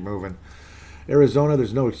 Let's keep moving. Arizona,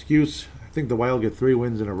 there's no excuse. I think the Wild get 3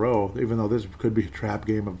 wins in a row, even though this could be a trap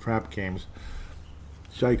game of trap games.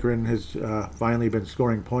 Chychrun has finally been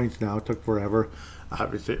scoring points now. It took forever.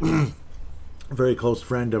 Obviously, a very close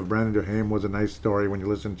friend of Brandon Duhaime was a nice story when you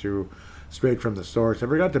listen to Straight from the Source. I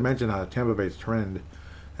forgot to mention Tampa Bay's trend,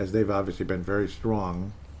 as they've obviously been very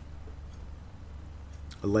strong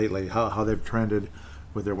lately, how they've trended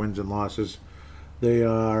with their wins and losses. They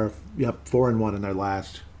are 4-1 in their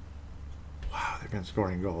last. Wow, they've been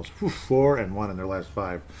scoring goals. 4-1 in their last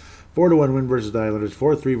 5. 4-1 win versus the Islanders.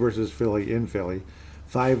 4-3 versus Philly in Philly.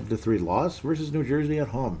 5-3 loss versus New Jersey at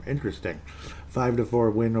home. Interesting.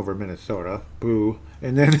 5-4 win over Minnesota. Boo.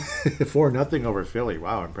 And then 4-0 over Philly.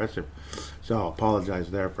 Wow, impressive. So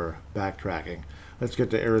apologize there for backtracking. Let's get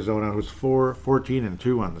to Arizona, who's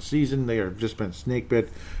 14-2 on the season. They have just been snake bit.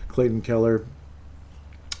 Clayton Keller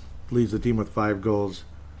leads the team with 5 goals.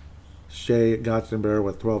 Shea Gotzenberg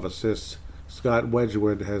with 12 assists. Scott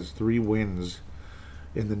Wedgwood has 3 wins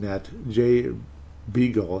in the net. Jay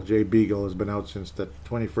Beagle has been out since the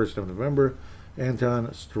 21st of November. Anton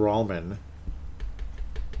Strawman,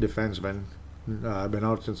 defenseman, been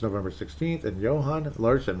out since November 16th. And Johan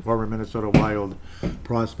Larsson, former Minnesota Wild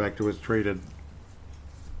prospect who was traded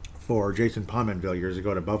for Jason Pominville years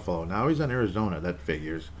ago to Buffalo. Now he's on Arizona. That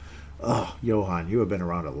figures. Oh, Johan, you have been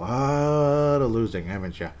around a lot of losing,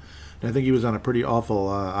 haven't you? And I think he was on a pretty awful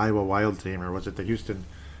Iowa Wild team, or was it the Houston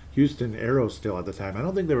Aeros still at the time? I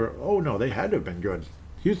don't think they were. Oh, no, they had to have been good.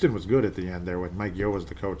 Houston was good at the end there when Mike Yeo was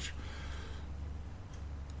the coach.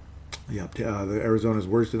 Yep, the Arizona's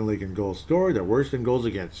worst in the league in goals scored. They're worst in goals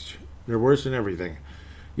against. They're worse in everything.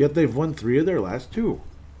 Yet they've won 3 of their last 2.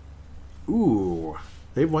 Ooh,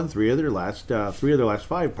 they've won 3 of their last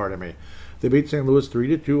 5. Pardon me. They beat St. Louis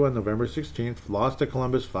 3-2 on November 16th, lost to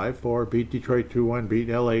Columbus 5-4, beat Detroit 2-1, beat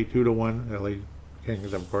LA 2-1, LA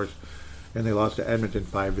Kings, of course, and they lost to Edmonton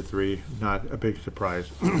 5-3. Not a big surprise.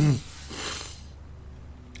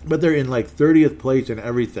 But they're in like 30th place in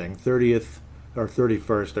everything, 30th or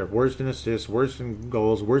 31st. They're worst in assists, worst in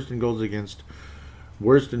goals against,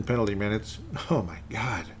 worst in penalty minutes. Oh my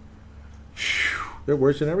God. They're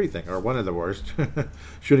worse in everything, or one of the worst.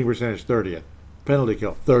 Shooting percentage 30th. Penalty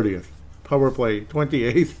kill 30th. Power play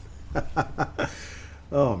 28th.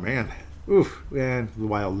 Oh man. Oof. And the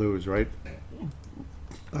Wild lose, right?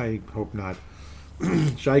 I hope not.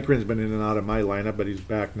 Chychrun's been in and out of my lineup, but he's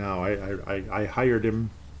back now. I hired him.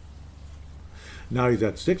 Now he's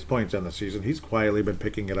at 6 points on the season. He's quietly been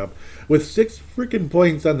picking it up. With 6 freaking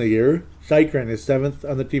points on the year, Chychrun is 7th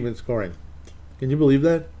on the team in scoring. Can you believe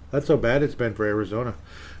that? That's how bad it's been for Arizona.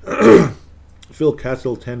 Phil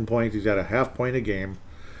Kessel, 10 points. He's at a half point a game.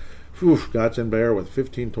 Gotzenbeyer with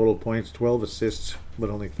 15 total points, 12 assists, but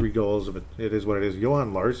only 3 goals. But it is what it is.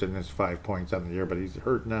 Johan Larsson has 5 points on the year, but he's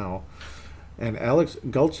hurt now. And Alex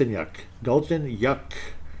Galchenyuk.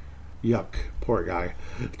 Yuck. Poor guy.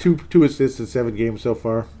 Two assists in 7 games so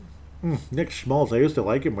far. Nick Schmaltz. I used to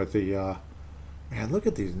like him with the... man, look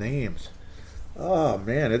at these names. Oh,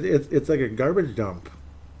 man. It's like a garbage dump.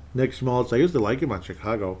 Nick Schmaltz. I used to like him on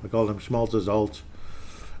Chicago. I called him Schmaltz's alt.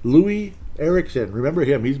 Louis Eriksson. Remember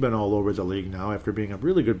him? He's been all over the league now after being a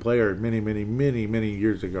really good player many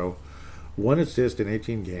years ago. 1 assist in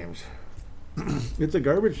 18 games. It's a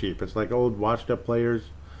garbage heap. It's like old washed-up players.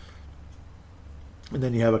 And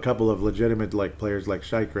then you have a couple of legitimate players like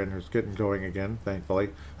Chychrun, who's getting going again, thankfully.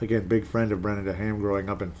 Again, big friend of Brendan DeHaan growing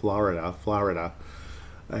up in Florida.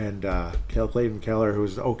 And Clayton Keller,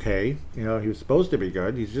 who's okay. You know, he was supposed to be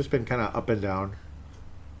good. He's just been kind of up and down.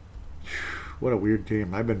 What a weird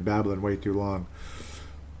team. I've been babbling way too long.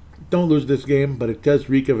 Don't lose this game, but it does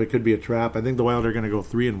reek of it could be a trap. I think the Wild are going to go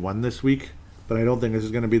 3-1 this week, but I don't think this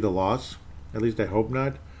is going to be the loss. At least I hope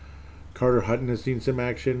not. Carter Hutton has seen some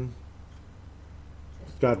action.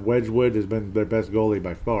 Scott Wedgwood has been their best goalie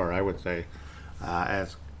by far, I would say.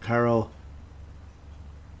 As Karel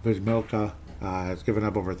Vizmelka has given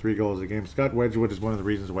up over 3 goals a game. Scott Wedgwood is one of the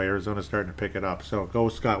reasons why Arizona's starting to pick it up. So go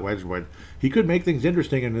Scott Wedgwood. He could make things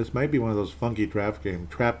interesting, and this might be one of those funky trap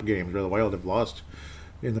games where the Wild have lost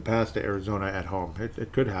in the past to Arizona at home.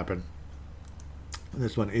 It could happen.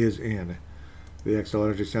 This one is in the Xcel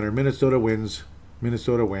Energy Center. Minnesota wins.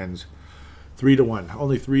 3-1.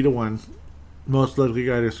 Only 3-1. Most likely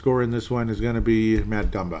guy to score in this one is going to be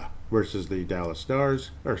Matt Dumba versus the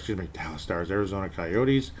Arizona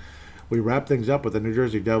Coyotes. We wrap things up with the New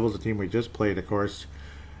Jersey Devils, the team we just played, of course,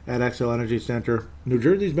 at Xcel Energy Center. New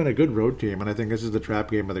Jersey's been a good road team, and I think this is the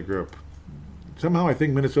trap game of the group. Somehow I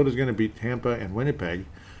think Minnesota's going to beat Tampa and Winnipeg.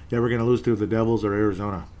 Yeah, we're going to lose to the Devils or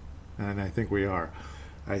Arizona, and I think we are.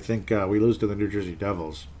 I think we lose to the New Jersey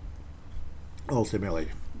Devils. Ultimately,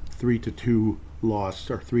 3-2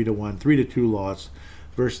 loss, or 3-1, 3-2 loss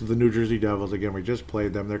versus the New Jersey Devils. Again, we just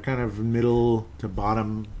played them. They're kind of middle to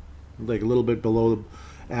bottom, like a little bit below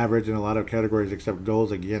average in a lot of categories except goals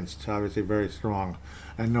against. Obviously very strong.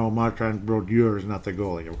 And no, Martin Brodeur is not the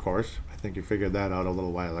goalie, of course. I think you figured that out a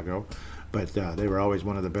little while ago. But they were always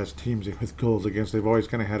one of the best teams with goals against. They've always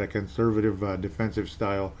kind of had a conservative defensive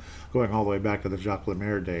style going all the way back to the Jacques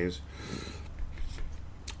Lemaire days.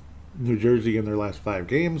 New Jersey in their last 5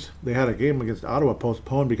 games. They had a game against Ottawa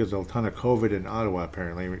postponed because of a ton of COVID in Ottawa,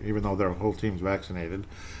 apparently, even though their whole team's vaccinated.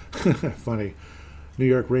 Funny. New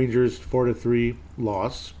York Rangers 4-3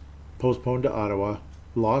 loss, postponed to Ottawa,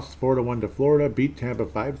 lost 4-1 to Florida, beat Tampa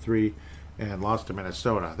 5-3, and lost to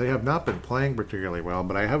Minnesota. They have not been playing particularly well,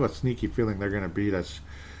 but I have a sneaky feeling they're going to beat us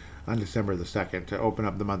on December the 2nd to open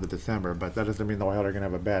up the month of December, but that doesn't mean the Wild are going to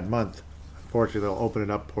have a bad month. Unfortunately, they'll open it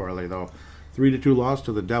up poorly, though. 3-2 loss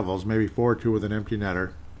to the Devils, maybe 4-2 with an empty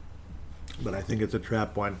netter, but I think it's a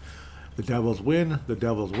trap one. The Devils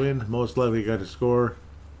win. Most likely got to score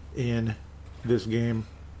in this game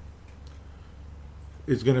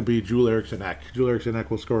is going to be Joel Eriksson Ek. Joel Eriksson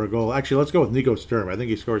Ek will score a goal. Actually, let's go with Nico Sturm. I think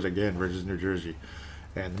he scores again versus New Jersey.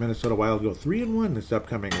 And the Minnesota Wild go 3-1 this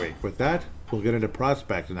upcoming week. With that, we'll get into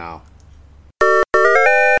prospects now.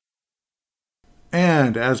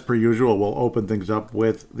 And as per usual, we'll open things up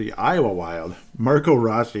with the Iowa Wild. Marco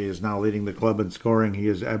Rossi is now leading the club in scoring. He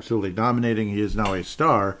is absolutely dominating. He is now a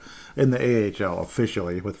star in the AHL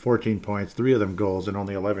officially with 14 points, 3 of them goals in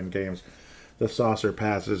only 11 games. The saucer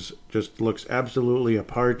passes just looks absolutely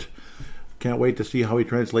apart. Can't wait to see how he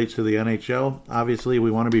translates to the NHL. Obviously,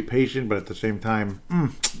 we want to be patient, but at the same time,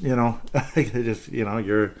 you're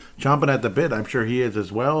chomping at the bit. I'm sure he is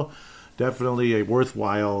as well. definitely a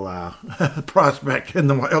worthwhile prospect in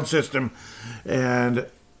the Wild system, and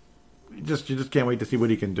you just can't wait to see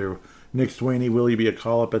what he can do. Nick Swaney, will he be a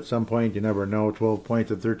call-up at some point? You never know. 12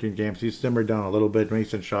 points in 13 games. He's simmered down a little bit.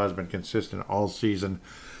 Mason Shaw has been consistent all season.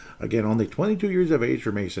 Again, only 22 years of age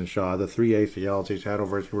for Mason Shaw. The 3 ACLs he's had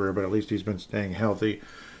over his career, but at least he's been staying healthy.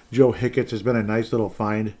 Joe Hicketts has been a nice little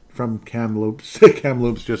find from Kamloops.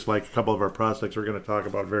 Kamloops, just like a couple of our prospects we're going to talk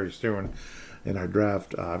about very soon in our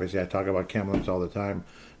draft. Obviously, I talk about Kamloops all the time.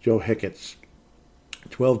 Joe Hicketts,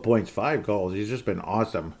 12 points, 5 goals. He's just been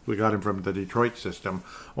awesome. We got him from the Detroit system.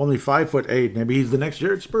 Only 5'8". Maybe he's the next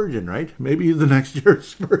Jared Spurgeon, right? Maybe he's the next Jared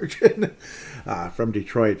Spurgeon from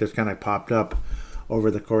Detroit. Just kind of popped up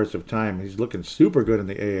over the course of time. He's looking super good in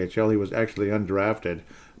the AHL. He was actually undrafted,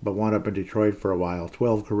 but wound up in Detroit for a while.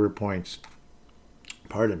 12 career points.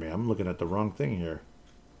 Pardon me, I'm looking at the wrong thing here.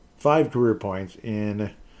 5 career points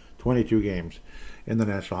in 22 games in the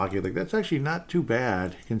National Hockey League. That's actually not too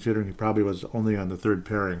bad, considering he probably was only on the third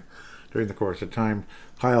pairing during the course of time.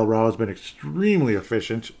 Kyle Rao has been extremely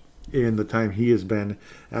efficient in the time he has been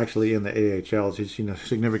actually in the AHLs. He's seen a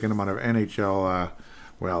significant amount of NHL,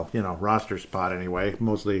 roster spot anyway,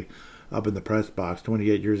 mostly up in the press box.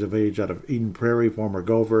 28 years of age, out of Eden Prairie, former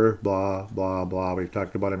Gopher, blah, blah, blah. We've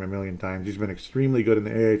talked about him a million times. He's been extremely good in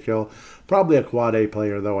the AHL. Probably a quad A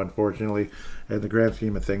player, though, unfortunately, in the grand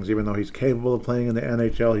scheme of things. Even though he's capable of playing in the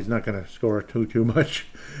NHL, he's not going to score too much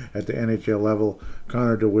at the NHL level.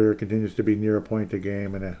 Connor DeWeer continues to be near a point a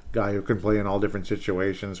game and a guy who can play in all different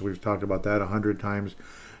situations. We've talked about that 100 times.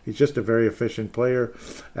 He's just a very efficient player.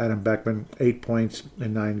 Adam Beckman, 8 points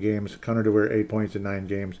in 9 games. Connor DeWeer, 8 points in 9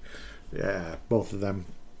 games. Yeah, both of them.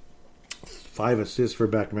 5 assists for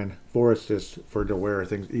Beckman, 4 assists for DeWeer.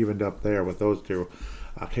 Things evened up there with those two.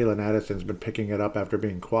 Kalen Addison's been picking it up after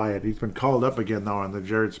being quiet. He's been called up again, though, on the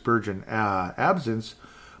Jared Spurgeon absence.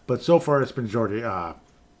 But so far, it's been Jordy Ben.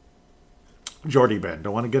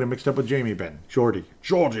 Don't want to get him mixed up with Jamie Ben. Jordy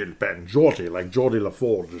Ben. Jordy, like Jordy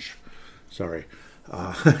LaForge. Sorry.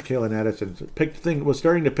 Kalen Addison was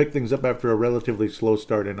starting to pick things up after a relatively slow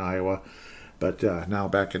start in Iowa. But now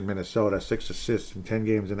back in Minnesota, 6 assists in 10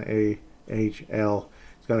 games in the AHL.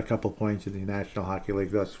 He's got a couple points in the National Hockey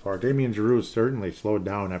League thus far. Damian Giroux certainly slowed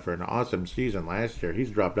down after an awesome season last year.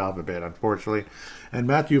 He's dropped off a bit, unfortunately. And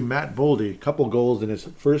Matt Boldy, couple goals in his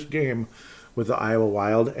first game with the Iowa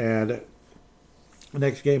Wild. And the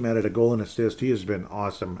next game added a goal and assist. He has been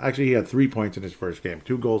awesome. Actually, he had 3 points in his first game.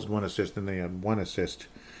 2 goals and 1 assist, and they had 1 assist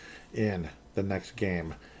in the next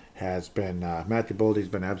game. Has been Matthew Boldy's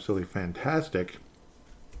been absolutely fantastic.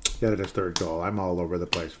 He added his 3rd goal. I'm all over the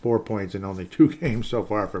place. 4 points in only 2 games so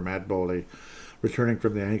far for Matt Boldy. Returning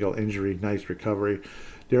from the ankle injury, nice recovery.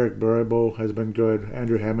 Derek Barabo has been good.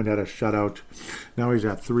 Andrew Hammond had a shutout. Now he's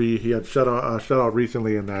at 3. He had shutout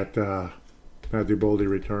recently in that Matthew Boldy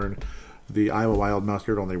return. The Iowa Wild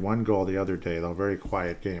mustered only 1 goal the other day, though. Very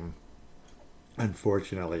quiet game,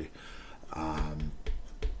 unfortunately.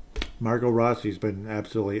 Marco Rossi's been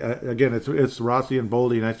absolutely... again, it's Rossi and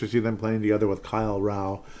Boldy. Nice to see them playing together with Kyle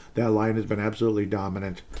Rao. That line has been absolutely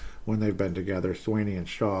dominant when they've been together. Swaney and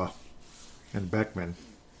Shaw and Beckman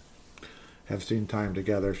have seen time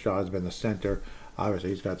together. Shaw's been the center. Obviously,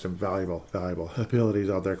 he's got some valuable abilities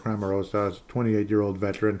out there. Cramarosa is a 28-year-old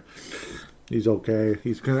veteran. He's okay.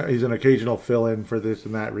 He's an occasional fill-in for this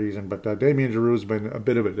and that reason. But Damian Giroux's been a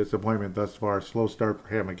bit of a disappointment thus far. Slow start for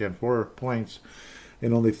him. Again, 4 points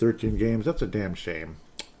in only 13 games. That's a damn shame.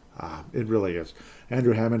 It really is.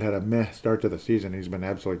 Andrew Hammond had a meh start to the season. He's been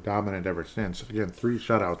absolutely dominant ever since. Again, 3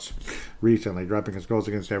 shutouts recently, dropping his goals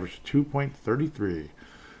against average to 2.33.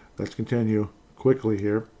 Let's continue quickly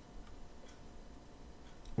here.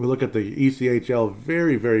 We look at the ECHL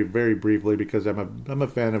very, very, very briefly because I'm a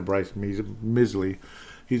fan of Bryce Misley.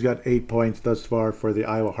 He's got 8 points thus far for the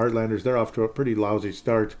Iowa Heartlanders. They're off to a pretty lousy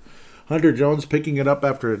start. Hunter Jones picking it up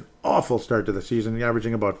after an awful start to the season,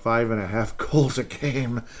 averaging about 5.5 goals a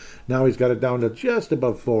game. Now he's got it down to just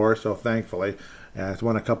above 4, so thankfully. He's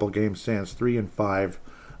won a couple games since, 3-5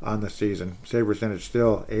 on the season. Save percentage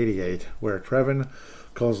still 88, where Trevin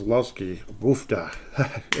Kozlowski, woofda,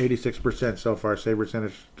 86% so far. Save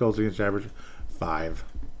percentage, goals against average, 5.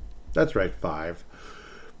 That's right, 5.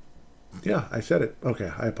 Yeah, I said it.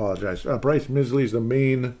 Okay, I apologize. Bryce Misley's the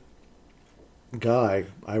main guy,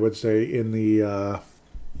 I would say, in the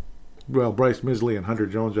Bryce Misley and Hunter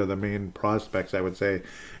Jones are the main prospects, I would say,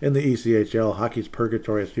 in the ECHL. Hockey's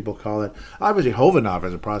purgatory, as people call it. Obviously, Hovanov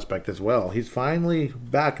is a prospect as well. He's finally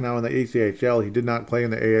back now in the ECHL. He did not play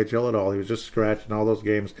in the AHL at all. He was just scratched in all those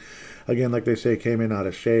games. Again, like they say, came in out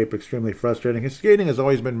of shape, extremely frustrating. His skating has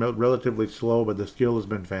always been relatively slow, but the skill has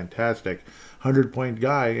been fantastic. 100-point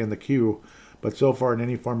guy in the queue, but so far in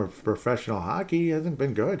any form of professional hockey, he hasn't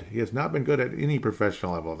been good. He has not been good at any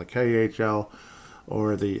professional level, the KHL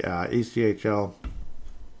or the ECHL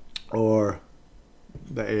or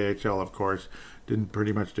the AHL, of course. Didn't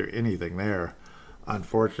pretty much do anything there,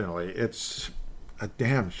 unfortunately. It's a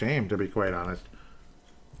damn shame, to be quite honest.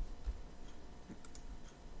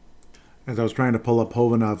 As I was trying to pull up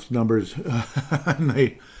Hovanov's numbers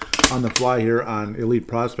on the fly here on Elite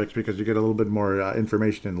Prospects, because you get a little bit more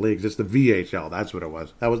information in leagues. It's the VHL. That's what it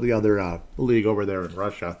was. That was the other league over there in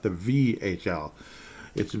Russia, the VHL.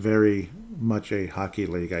 It's very much a hockey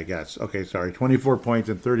league, I guess. Okay, sorry. 24 points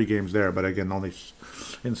in 30 games there, but again, only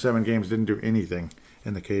in 7 games, didn't do anything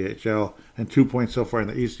in the KHL. And 2 points so far in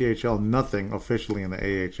the ECHL, nothing officially in the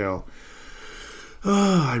AHL.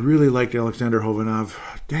 Oh, I really liked Alexander Hovanov.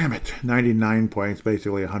 Damn it. 99 points,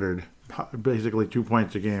 basically 100. Basically 2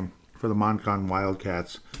 points a game for the Moncton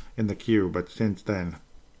Wildcats in the queue. But since then,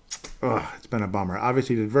 it's been a bummer.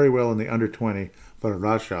 Obviously, he did very well in the under 20 for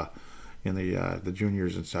Russia in the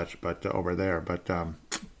juniors and such, but over there. But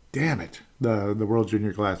damn it, the World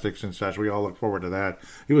Junior Classics and such. We all look forward to that.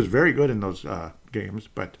 He was very good in those games,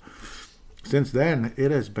 but since then, it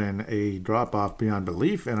has been a drop-off beyond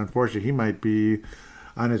belief, and unfortunately, he might be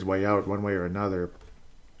on his way out one way or another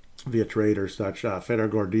via trade or such. Fedor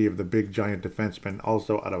Gordiev, the big, giant defenseman,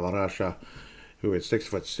 also out of Russia, who is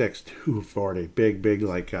 6'6", 240, big,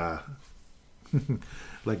 like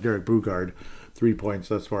like Derek Bugard. 3 points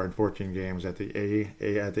thus far in 14 games at the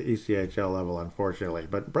at the ECHL level, unfortunately.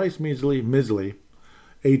 But Bryce Misley,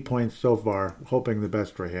 8 points so far, hoping the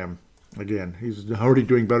best for him. Again, he's already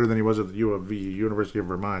doing better than he was at the U of V, University of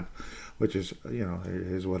Vermont, which is,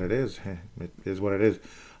 is what it is. It is what it is.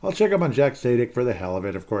 I'll check up on Jack Sadek for the hell of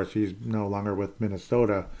it. Of course, he's no longer with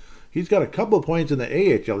Minnesota. He's got a couple of points in the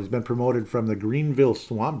AHL. He's been promoted from the Greenville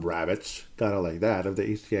Swamp Rabbits, gotta like that, of the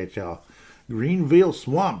ECHL. Greenville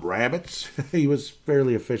Swamp Rabbits. He was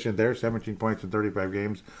fairly efficient there, 17 points in 35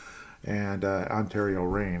 games. And Ontario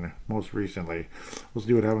Reign, most recently. We'll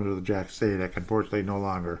see what happens with Jack Sadek. Unfortunately, no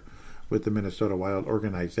longer with the Minnesota Wild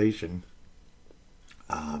organization.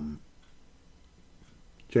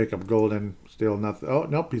 Jacob Golden, still nothing. Oh,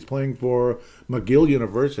 nope, he's playing for McGill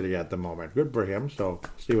University at the moment. Good for him. So,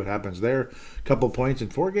 see what happens there. Couple points in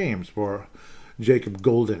 4 games for Jacob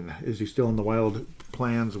Golden. Is he still in the Wild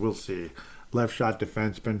plans? We'll see. Left shot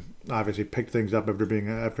defenseman. Obviously picked things up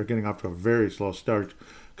after getting off to a very slow start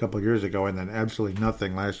a couple of years ago, and then absolutely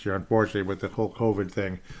nothing last year, unfortunately, with the whole COVID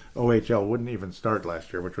thing. OHL wouldn't even start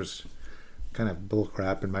last year, which was kind of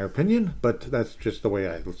bullcrap in my opinion, but that's just the way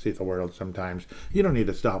I see the world sometimes. You don't need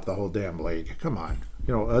to stop the whole damn league. Come on.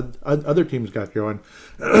 Other teams got going.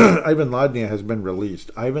 Ivan Ladnia has been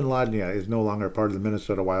released. Ivan Ladnia is no longer part of the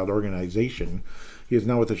Minnesota Wild organization. He is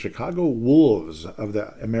now with the Chicago Wolves of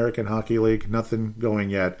the American Hockey League. Nothing going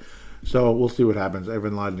yet. So we'll see what happens.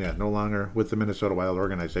 Ivan Ladnia no longer with the Minnesota Wild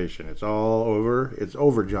organization. It's all over. It's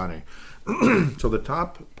over, Johnny. So the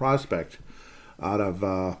top prospect out of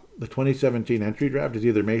the 2017 entry draft is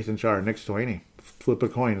either Mason Shaw or Nick Swaney. Flip a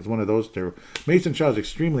coin. It's one of those two. Mason Shaw is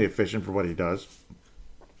extremely efficient for what he does.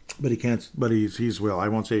 But he can't. But he's well. I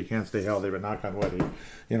won't say he can't stay healthy, but knock on wood,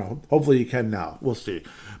 hopefully he can now. We'll see.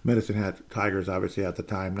 Medicine Hat Tigers, obviously at the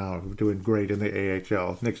time now, doing great in the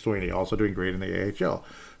AHL. Nick Sweeney also doing great in the AHL.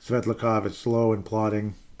 Svetlikov is slow and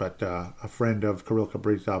plodding, but a friend of Kirill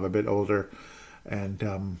Kaprizov, a bit older,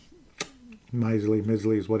 and Misley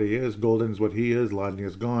is what he is. Golden's what he is. Ladny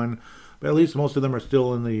is gone, but at least most of them are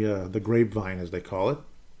still in the grapevine, as they call it.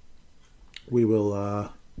 We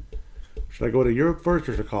will. Should I go to Europe first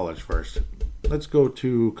or to college first? Let's go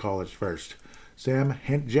to college first. Sam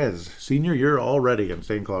Hentges, senior year already in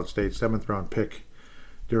St. Cloud State, 7th round pick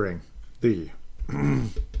during the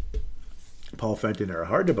Paul Fenton era.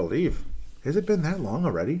 Hard to believe. Has it been that long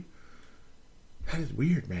already? That is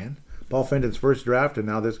weird, man. Paul Fenton's first draft, and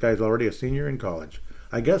now this guy's already a senior in college.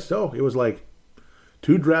 I guess so. It was like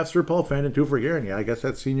 2 drafts for Paul Fenton, 2 for Guerin. Yeah, I guess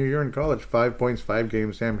that's senior year in college. 5 points, 5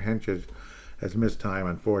 games. Sam Hentges has missed time,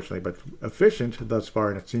 unfortunately, but efficient thus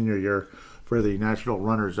far in its senior year for the national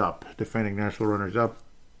runners-up, defending national runners-up.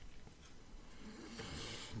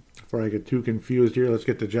 Before I get too confused here, let's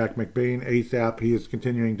get to Jack McBain ASAP. He is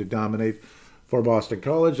continuing to dominate for Boston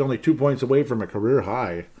College, only 2 points away from a career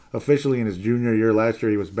high officially in his junior year. Last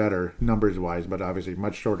year he was better numbers-wise, but obviously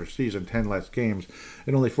much shorter season, 10 less games.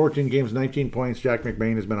 In only 14 games, 19 points. Jack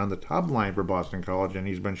McBain has been on the top line for Boston College, and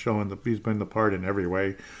he's been the part in every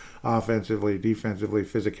way. Offensively, defensively,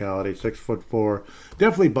 physicality, 6'4".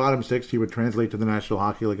 Definitely bottom six. He would translate to the National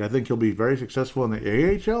Hockey League. I think he'll be very successful in the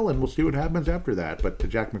AHL, and we'll see what happens after that. But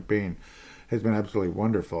Jack McBain has been absolutely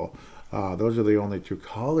wonderful. Those are the only two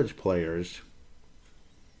college players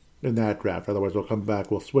in that draft. Otherwise, we'll come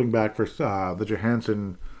back. We'll swing back for the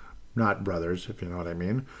Johansson, not brothers, if you know what I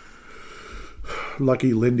mean.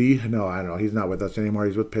 Lucky Lindy. No, I don't know. He's not with us anymore.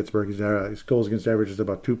 He's with Pittsburgh. His goals against average is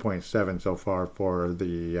about 2.7 so far for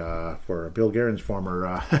Bill Guerin's former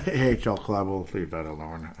AHL club. We'll leave that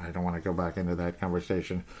alone. I don't want to go back into that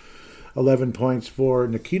conversation. 11 points for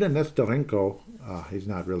Nikita Nesterenko. He's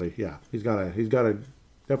not really. Yeah, he's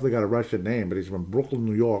definitely got a Russian name, but he's from Brooklyn,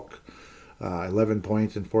 New York. 11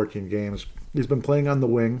 points in 14 games. He's been playing on the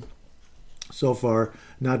wing so far,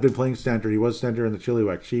 not been playing center. He was center in the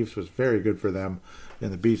Chilliwack Chiefs, was very good for them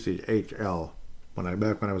in the BCHL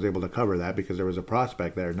back when I was able to cover that because there was a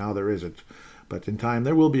prospect there. Now there isn't. But in time,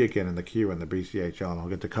 there will be again in the Q and the BCHL, and I'll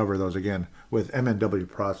get to cover those again with MNW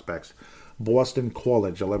prospects. Boston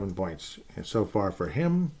College, 11 points. And so far for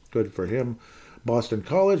him, good for him. Boston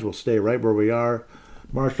College will stay right where we are.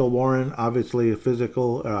 Marshall Warren, obviously a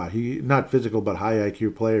physical, not physical, but high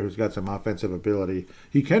IQ player who's got some offensive ability.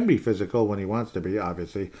 He can be physical when he wants to be,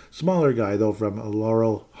 obviously. Smaller guy, though, from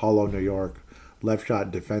Laurel Hollow, New York. Left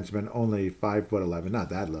shot defenseman, only 5'11", not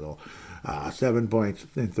that little. 7 points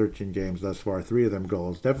in 13 games thus far, 3 of them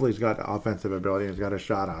goals. Definitely he's got offensive ability, he's got a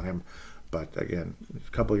shot on him. But again, he's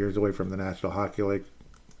a couple years away from the National Hockey League.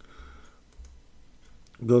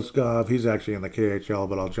 Guskov, he's actually in the KHL,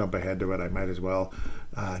 but I'll jump ahead to it. I might as well.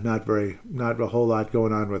 Not a whole lot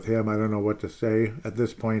going on with him. I don't know what to say at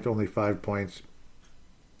this point. Only 5 points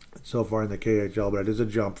so far in the KHL, but it is a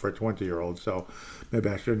jump for a 20-year-old. So maybe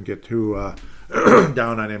I shouldn't get too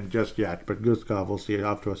down on him just yet. But Guskov, we'll see,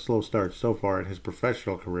 off to a slow start so far in his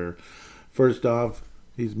professional career. First off,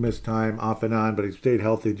 he's missed time off and on, but he's stayed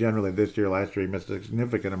healthy generally this year. Last year, he missed a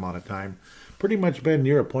significant amount of time. Pretty much been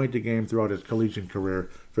near a point a game throughout his collegiate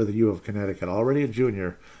career for the U of Connecticut. Already a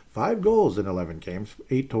junior, 5 goals in 11 games,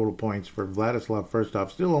 8 total points for Vladislav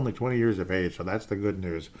Firstov. Still only 20 years of age, so that's the good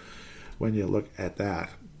news when you look at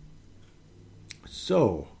that.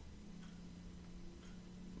 So,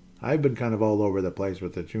 I've been kind of all over the place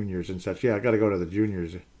with the juniors and such. Yeah, I got to go to the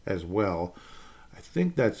juniors as well. I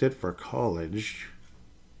think that's it for college.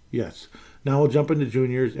 Yes. Now we'll jump into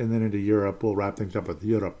juniors and then into Europe. We'll wrap things up with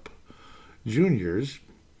Europe. Juniors,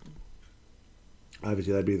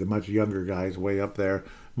 obviously that'd be the much younger guys way up there.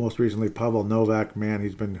 Most recently, Pavel Novak. Man,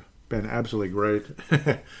 he's been absolutely great.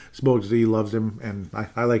 Smoke Z loves him, and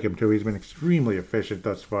I like him too. He's been extremely efficient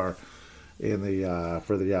thus far in the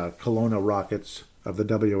for the Kelowna Rockets of the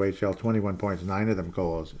WHL. 21 points, 9 of them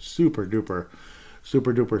goals. Super duper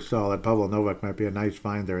solid. Pavel Novak might be a nice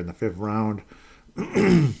find there in the 5th round.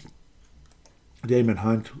 Damon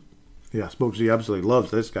Hunt. Yeah, Spokesy absolutely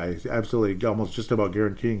loves this guy. He's absolutely almost just about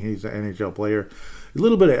guaranteeing he's an NHL player. A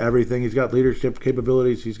little bit of everything. He's got leadership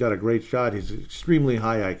capabilities. He's got a great shot. He's extremely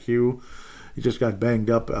high IQ. He just got banged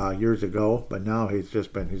up years ago, but now he's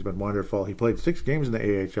been wonderful. He played 6 games in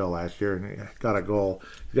the AHL last year and he got a goal.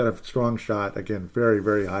 He's got a strong shot. Again, very,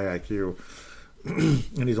 very high IQ.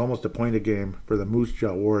 And he's almost a point a game for the Moose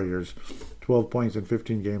Jaw Warriors. 12 points in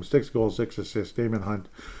 15 games, 6 goals, 6 assists. Damon Hunt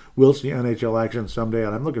will see NHL action someday,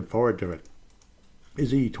 and I'm looking forward to it.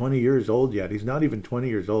 Is he 20 years old yet? He's not even 20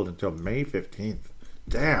 years old until May 15th.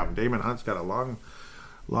 Damn, Damon Hunt's got a long,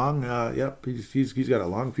 he's got a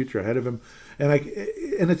long future ahead of him. And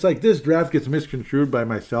it's like this draft gets misconstrued by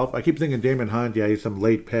myself. I keep thinking Damon Hunt, he's some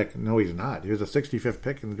late pick. No, he's not. He was a 65th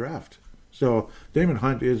pick in the draft. So Damon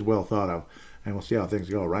Hunt is well thought of, and we'll see how things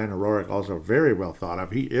go. Ryan O'Rourke, also very well thought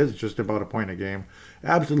of. He is just about a point a game.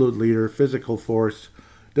 Absolute leader, physical force,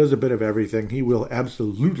 does a bit of everything. He will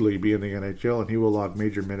absolutely be in the NHL, and he will log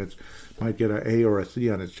major minutes. Might get an A or a C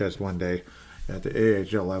on his chest one day at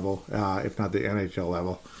the AHL level, if not the NHL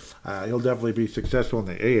level. He'll definitely be successful in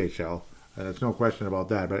the AHL. There's no question about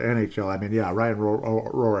that. But NHL, Ryan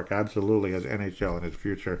O'Rourke absolutely has NHL in his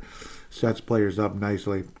future. Sets players up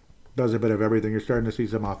nicely. Does a bit of everything. You're starting to see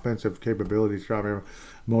some offensive capabilities from him,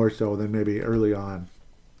 more so than maybe early on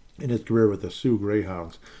in his career with the Sioux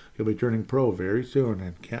Greyhounds. He'll be turning pro very soon,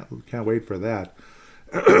 and can't wait for that.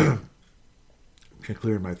 I'm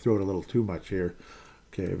clearing my throat a little too much here.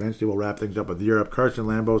 Okay, eventually we'll wrap things up with Europe. Carson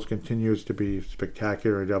Lambos continues to be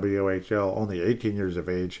spectacular in WHL, only 18 years of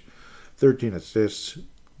age, 13 assists,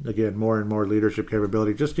 Again, more and more leadership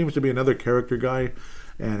capability. Just seems to be another character guy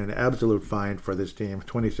and an absolute find for this team.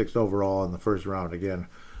 26th overall in the first round. Again,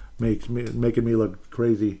 making me look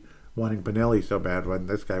crazy wanting Pinelli so bad when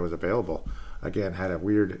this guy was available. Again, had a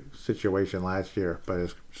weird situation last year, but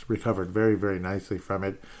has recovered very, very nicely from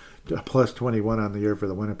it. Plus 21 on the year for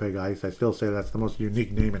the Winnipeg Ice. I still say that's the most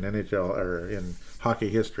unique name in NHL or in hockey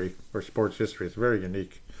history or sports history. It's very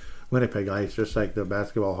unique. Winnipeg Ice, just like the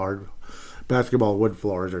basketball wood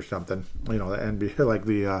floors or something. The NBA, like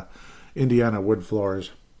the Indiana wood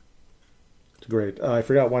floors. It's great. I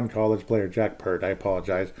forgot one college player, Jack Pert. I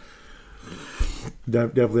apologize.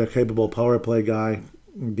 Definitely a capable power play guy.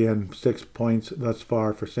 Again, 6 points thus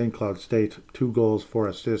far for St. Cloud State. 2 goals, 4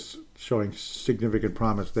 assists, showing significant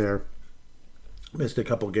promise there. Missed a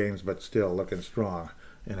couple games, but still looking strong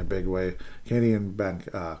in a big way. Caden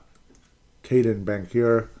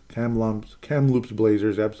Bankier, Kamloops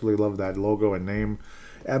Blazers. Absolutely love that logo and name.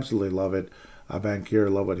 Absolutely love it.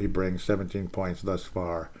 Bankier, love what he brings. 17 points thus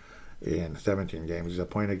far in 17 games. He's a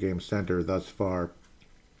point-a-game center thus far.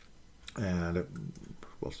 And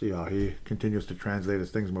we'll see how he continues to translate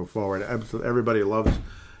as things move forward. Everybody loves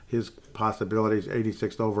his possibilities.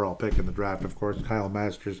 86th overall pick in the draft, of course. Kyle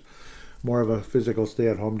Masters, more of a physical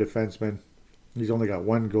stay-at-home defenseman. He's only got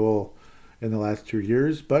 1 goal in the last 2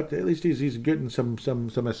 years, but at least he's getting some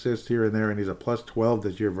assists here and there, and he's a plus 12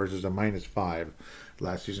 this year versus a minus 5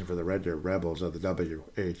 last season for the Red Deer Rebels of the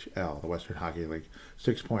WHL, the Western Hockey League.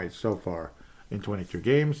 6 points so far in 22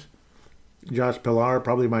 games. Josh Pilar,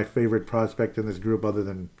 probably my favorite prospect in this group other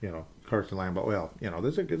than, Carson Lamb. Well,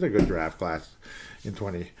 this is a good draft class in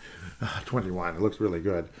 2021. It looks really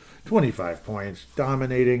good. 25 points,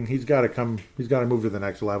 dominating. He's got to move to the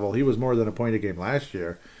next level. He was more than a point a game last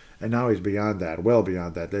year, and now he's beyond that, well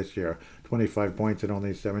beyond that this year. 25 points in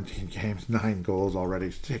only 17 games, 9 goals already,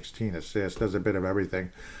 16 assists, does a bit of everything.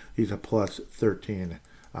 He's a plus 13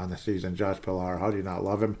 on the season. Josh Pilar, how do you not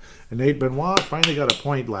love him? And Nate Benoit finally got a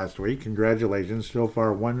point last week. Congratulations. So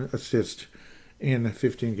far, 1 assist in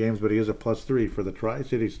 15 games, but he is a plus 3 for the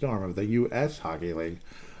Tri-City Storm of the U.S. Hockey League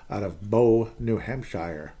out of Bow, New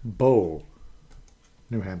Hampshire. Bow,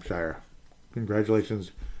 New Hampshire.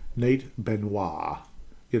 Congratulations, Nate Benoit,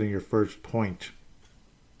 getting your first point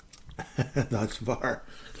thus far.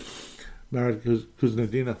 Marat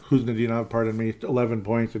Kuznetsov, pardon me, 11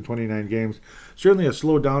 points in 29 games. Certainly a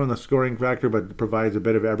slow down in the scoring factor, but provides a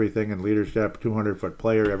bit of everything in leadership. 200-foot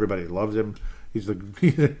player. Everybody loves him. He's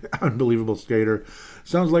an unbelievable skater.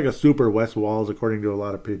 Sounds like a super Wes Walz, according to a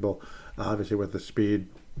lot of people. Obviously with the speed,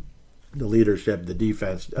 the leadership, the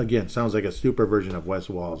defense. Again, sounds like a super version of Wes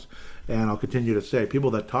Walz. And I'll continue to say,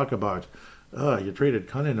 people that talk about, you traded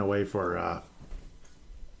Cunnin away for...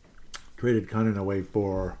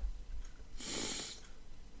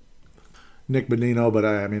 Nick Bonino, but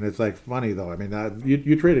I mean, it's like funny though. I mean,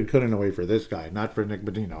 you traded Cunnin away for this guy, not for Nick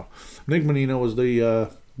Bonino. Nick Bonino was the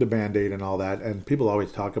Band-Aid and all that, and people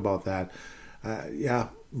always talk about that. Yeah,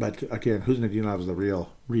 but again, Kuznetsov was the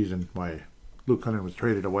real reason why Luke Cunnin was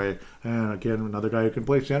traded away. And again, another guy who can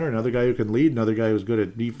play center, another guy who can lead, another guy who's good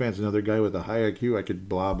at defense, another guy with a high IQ. I could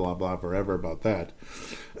blah blah blah forever about that.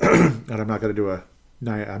 And I'm not going to do a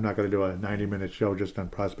 90-minute show just on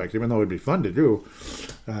prospects, even though it'd be fun to do.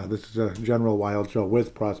 This is a general wild show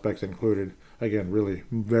with prospects included. Again, really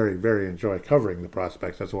very, very enjoy covering the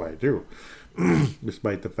prospects. That's why I do,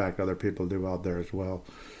 despite the fact other people do out there as well.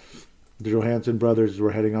 The Johansson brothers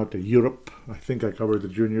were heading out to Europe. I think I covered the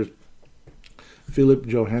juniors. Philip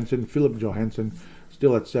Johansson,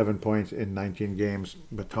 still at 7 points in 19 games.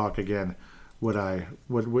 But talk again.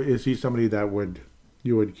 Is he somebody that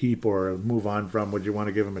you would keep or move on from? Would you want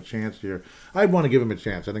to give him a chance here? I'd want to give him a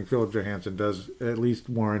chance. I think Philip Johansson does at least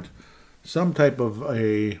warrant some type of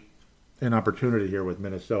an opportunity here with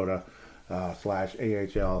Minnesota /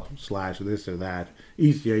 AHL / this or that.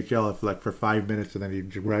 ECHL if like for 5 minutes and then he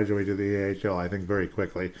graduated to the AHL, I think very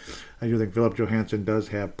quickly. I do think Philip Johansson does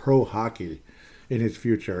have pro hockey in his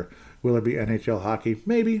future. Will it be NHL hockey?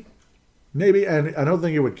 Maybe, and I don't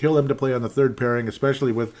think it would kill him to play on the third pairing,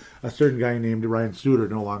 especially with a certain guy named Ryan Suter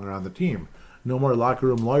no longer on the team. No more locker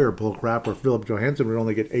room lawyer bull crap where Philip Johansson would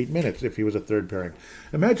only get 8 minutes if he was a third pairing.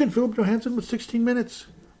 Imagine Philip Johansson with 16 minutes.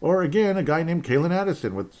 Or again, a guy named Kalen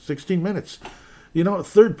Addison with 16 minutes.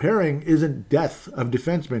 Third pairing isn't death of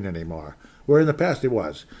defensemen anymore, where in the past it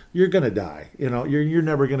was. You're going to die. You're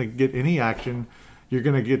never going to get any action. You're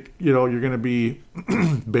going to get, you're going to be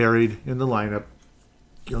buried in the lineup.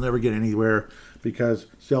 You'll never get anywhere because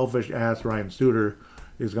selfish ass Ryan Suter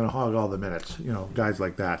is going to hog all the minutes. Guys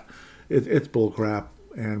like that. It's bull crap,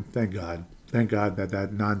 and thank God that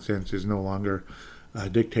nonsense is no longer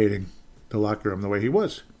dictating the locker room the way he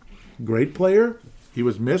was great player. He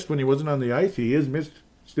was missed when he wasn't on the ice. He is missed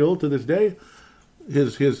still to this day.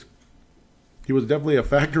 He was definitely a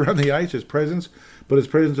factor on the ice, his presence, but his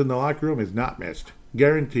presence in the locker room is not missed.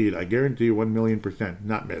 Guaranteed. I guarantee you 1,000,000%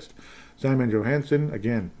 not missed. Simon Johansson,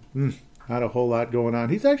 again, not a whole lot going on.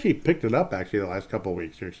 He's actually picked it up, the last couple of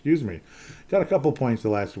weeks. Excuse me. Got a couple points the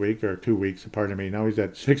last week, or 2 weeks, pardon me. Now he's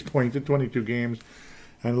at 6 points in 22 games.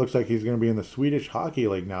 And it looks like he's going to be in the Swedish Hockey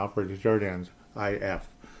League now for Desjardins IF.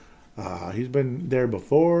 He's been there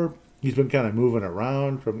before. He's been kind of moving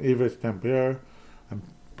around from Yves Tempere. I'm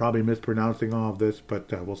probably mispronouncing all of this,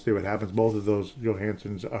 but we'll see what happens. Both of those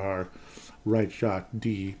Johanssons are right shot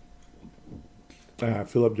D.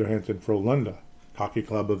 Philip Johansson Frölunda Hockey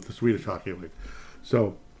Club of the Swedish Hockey League.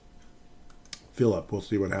 So, Philip, we'll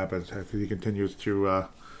see what happens if he continues to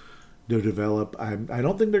develop. I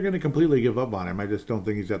don't think they're going to completely give up on him. I just don't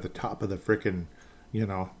think he's at the top of the frickin',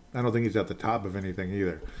 I don't think he's at the top of anything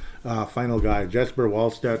either. Final guy, Jesper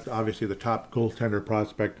Wallstedt, obviously the top goaltender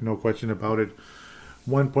prospect, no question about it.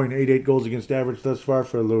 1.88 goals against average thus far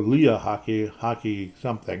for Luleå hockey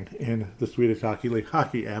something in the Swedish Hockey League.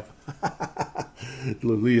 Hockey F.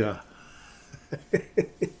 Luleå.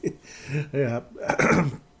 Yeah.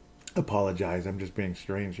 Apologize, I'm just being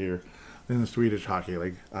strange here. In the Swedish Hockey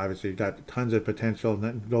League, obviously got tons of potential.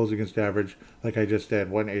 Goals against average, like I just said,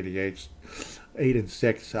 188,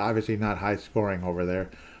 8-6. Obviously not high scoring over there.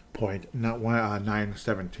 Point, not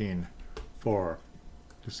 917 for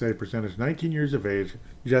the save percentage. 19 years of age.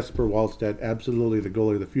 Jesper Wallstedt, absolutely the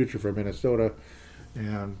goalie of the future for Minnesota,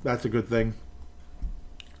 and that's a good thing.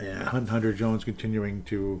 And Hunter Jones continuing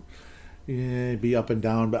to be up and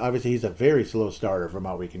down, but obviously he's a very slow starter from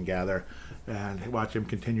what we can gather, and watch him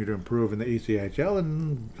continue to improve in the ECHL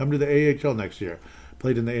and come to the AHL next year.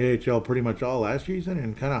 Played in the AHL pretty much all last season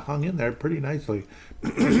and kind of hung in there pretty nicely.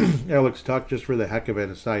 Alex Tuch, just for the heck of it,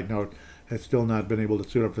 a side note, has still not been able to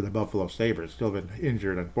suit up for the Buffalo Sabres. Still been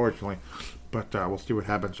injured, unfortunately, but we'll see what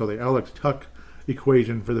happens. So the Alex Tuch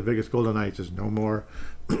equation for the Vegas Golden Knights is no more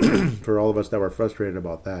for all of us that were frustrated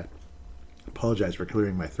about that. Apologize for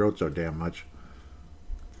clearing my throat so damn much.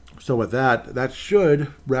 So with that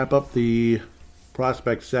should wrap up the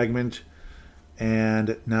prospect segment.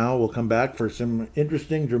 And now we'll come back for some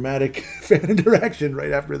interesting, dramatic fan interaction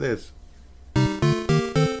right after this.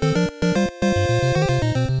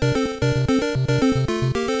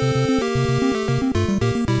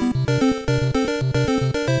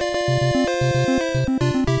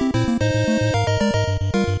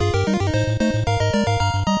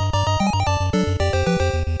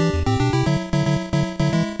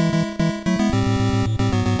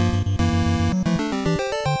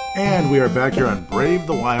 We are back here on Brave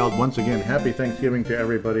the Wild. Once again, happy Thanksgiving to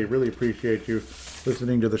everybody. Really appreciate you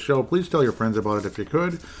listening to the show. Please tell your friends about it if you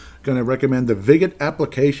could. Going to recommend the Vigit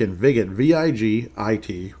application. Vigit,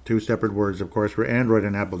 V-I-G-I-T. 2 separate words, of course, for Android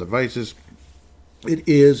and Apple devices. It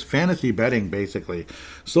is fantasy betting, basically.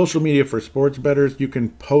 Social media for sports bettors. You can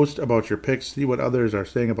post about your picks, see what others are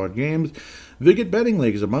saying about games. Vigit Betting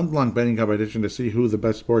League is a month-long betting competition to see who the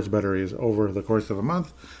best sports bettor is over the course of a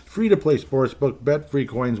month. Free-to-play sportsbook, bet free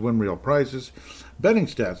coins, win real prizes. Betting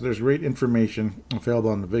stats. There's great information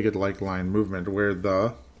available on the Vigit Like-Line movement where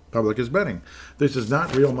the public is betting. This is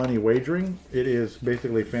not real money wagering. It is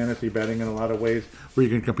basically fantasy betting in a lot of ways where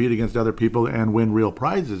you can compete against other people and win real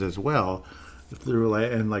prizes as well through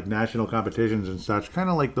and like national competitions and such, kind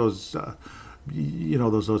of like those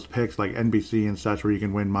those picks like NBC and such where you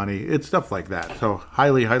can win money. It's stuff like that. So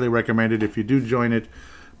highly recommended. If you do join it,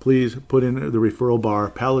 please put in the referral bar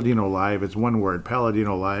Paladino Live. It's one word,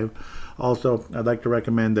 Paladino Live. Also, I'd like to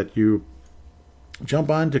recommend that you jump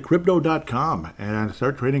on to crypto.com and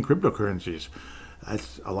start trading cryptocurrencies.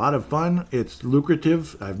 It's a lot of fun. It's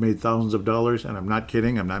lucrative. I've made thousands of dollars, and I'm not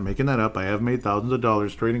kidding. I'm not making that up. I have made thousands of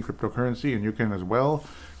dollars trading cryptocurrency, and you can as well.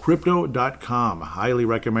 Crypto.com. Highly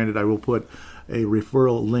recommended. I will put a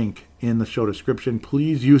referral link in the show description.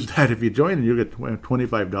 Please use that if you join, and you'll get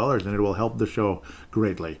 $25, and it will help the show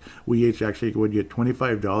greatly. We each actually would get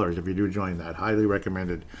 $25 if you do join that. Highly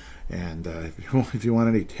recommended. And if you want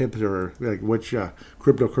any tips or like which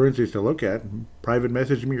cryptocurrencies to look at, private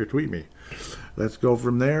message me or tweet me. Let's go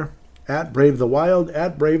from there. At Brave the Wild.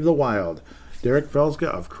 Derek Felska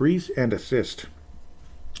of Crease and Assist.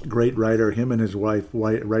 Great writer. Him and his wife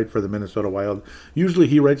write for the Minnesota Wild. Usually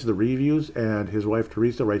he writes the reviews, and his wife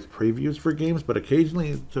Teresa writes previews for games, but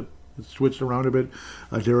occasionally it's switched around a bit.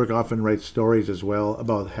 Derek often writes stories as well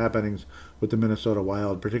about happenings with the Minnesota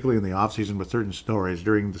Wild, particularly in the offseason with certain stories.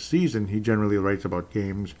 During the season, he generally writes about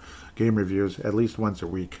game reviews at least once a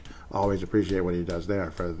week. Always appreciate what he does there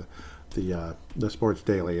for the Sports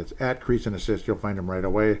Daily. It's at Crease and Assist. You'll find him right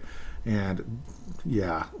away. And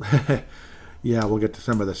yeah, yeah, we'll get to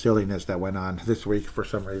some of the silliness that went on this week for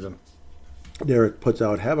some reason. Derek puts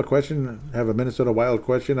out, have a Minnesota Wild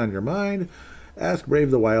question on your mind. Ask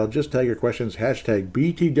Brave the Wild. Just tag your questions, hashtag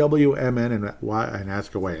BTWMN, and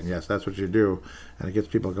ask away. And yes, that's what you do. And it gets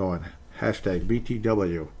people going. Hashtag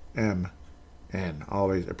BTWMN.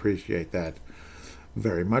 Always appreciate that.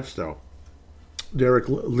 Very much so. Derek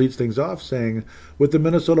leads things off saying, with the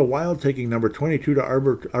Minnesota Wild taking number 22 to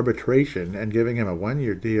arbitration and giving him a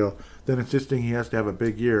 1-year deal, then insisting he has to have a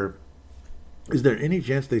big year, is there any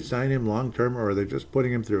chance they sign him long term, or are they just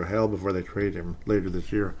putting him through hell before they trade him later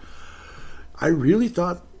this year? I really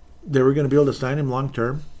thought they were going to be able to sign him long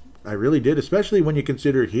term. I really did, especially when you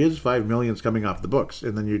consider his $5 million is coming off the books,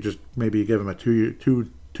 and then you just maybe give him a $2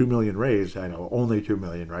 million raise. I know only $2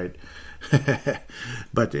 million, right?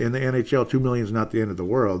 But in the NHL, $2 million is not the end of the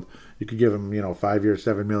world. You could give him, 5 years,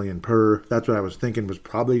 $7 million per. That's what I was thinking was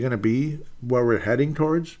probably going to be where we're heading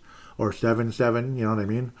towards, or 7-7. You know what I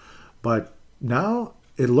mean? But now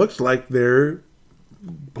it looks like they're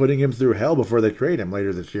putting him through hell before they trade him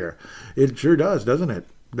later this year. It sure does, doesn't it?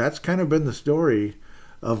 That's kind of been the story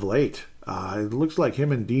of late. It looks like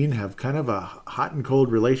him and Dean have kind of a hot and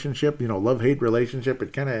cold relationship, love-hate relationship.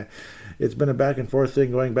 It's been a back and forth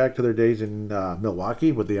thing going back to their days in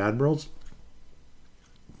Milwaukee with the Admirals.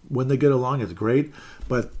 When they get along, it's great,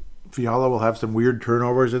 but Fiala will have some weird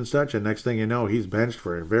turnovers and such, and next thing you know, he's benched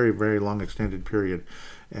for a very, very long extended period.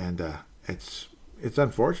 And it's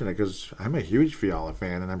unfortunate because I'm a huge Fiala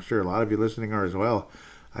fan, and I'm sure a lot of you listening are as well.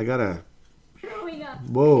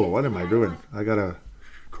 Whoa, what am I doing? I got a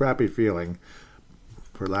crappy feeling,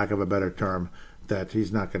 for lack of a better term, that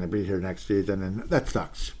he's not going to be here next season, and that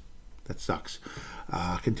sucks.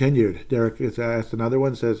 Continued. Derek is asked another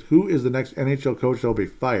one, says, who is the next NHL coach that will be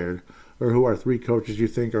fired, or who are 3 coaches you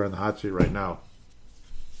think are in the hot seat right now?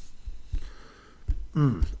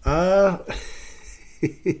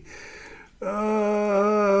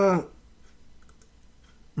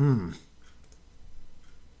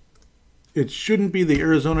 It shouldn't be the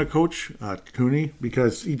Arizona coach, Cooney,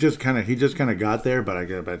 because he just kind of got there.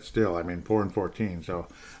 But still, 4-14. So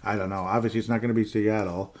I don't know. Obviously, it's not going to be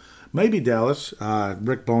Seattle. Maybe Dallas.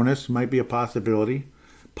 Rick Bowness might be a possibility.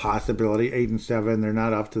 8-7. They're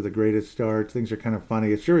not off to the greatest start. Things are kind of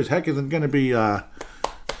funny. It sure as heck isn't going to be.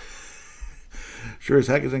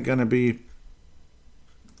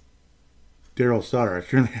 Daryl Sutter.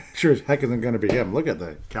 Sure as heck isn't going to be him. Look at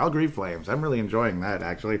the Calgary Flames. I'm really enjoying that,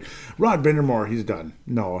 actually. Rod Brind'Amour, he's done.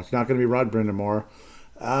 No, it's not going to be Rod Brind'Amour.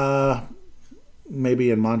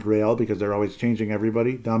 Maybe in Montreal, because they're always changing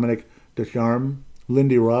everybody. Dominic Ducharme.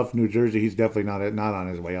 Lindy Ruff, New Jersey, he's definitely not on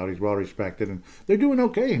his way out. He's well respected, and they're doing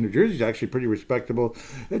okay. New Jersey's actually pretty respectable.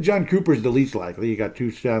 John Cooper's the least likely. He got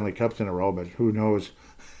 2 Stanley Cups in a row, but who knows?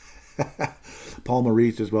 Paul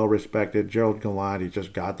Maurice is well respected. Gerald Gallant, he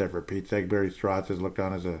just got there for Pete's sake. Barry Strotz is looked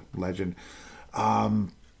on as a legend.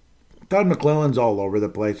 Todd McClellan's all over the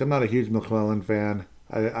place. I'm not a huge McClellan fan.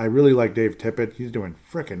 I really like Dave Tippett. He's doing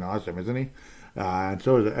freaking awesome, isn't he? And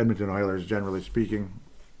so is the Edmonton Oilers, generally speaking.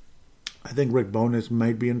 I think Rick Bowness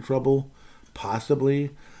might be in trouble,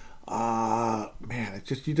 possibly. Man,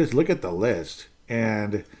 you just look at the list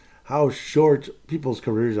and how short people's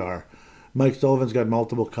careers are. Mike Sullivan's got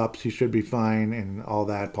multiple cups. He should be fine and all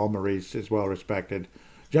that. Paul Maurice is well respected.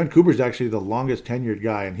 John Cooper's actually the longest tenured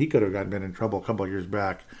guy, and he could have been in trouble a couple of years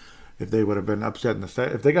back if they would have been upset in the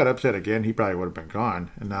set. If they got upset again, he probably would have been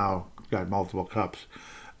gone, and now got multiple cups.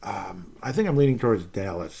 I think I'm leaning towards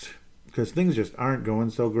Dallas because things just aren't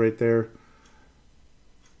going so great there.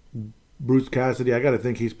 Bruce Cassidy, I got to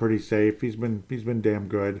think he's pretty safe. He's been damn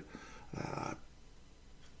good.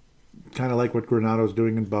 Kind of like what Granato's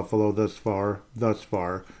doing in Buffalo thus far.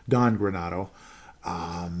 Don Granato.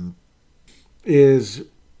 Is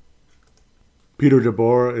Peter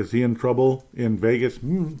DeBoer, is he in trouble in Vegas?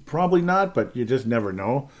 Probably not, but you just never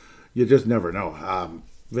know.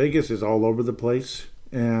 Vegas is all over the place,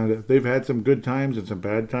 and they've had some good times and some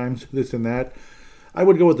bad times, this and that. I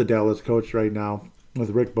would go with the Dallas coach right now, with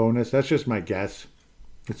Rick Bowness. That's just my guess.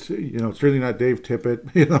 It's certainly not Dave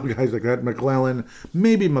Tippett, guys like that.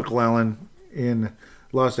 Maybe McClellan in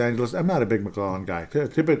Los Angeles. I'm not a big McClellan guy.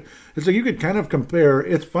 Tippett, it's like you could kind of compare.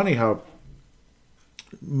 It's funny how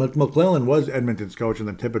McClellan was Edmonton's coach and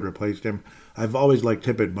then Tippett replaced him. I've always liked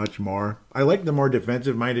Tippett much more. I like the more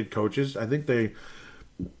defensive-minded coaches. I think than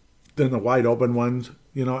the wide-open ones.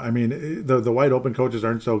 The wide-open coaches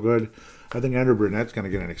aren't so good. I think Andrew Burnett's going to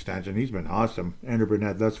get an extension. He's been awesome, Andrew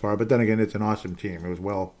Burnett, thus far. But then again, it's an awesome team. It was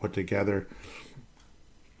well put together.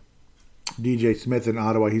 DJ Smith in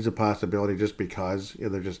Ottawa, he's a possibility just because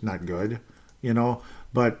they're just not good,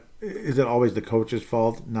 But is it always the coach's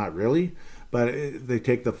fault? Not really, but they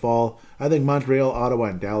take the fall. I think Montreal, Ottawa,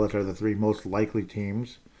 and Dallas are the three most likely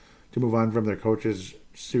teams to move on from their coaches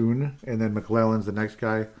soon, and then McClellan's the next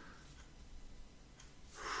guy.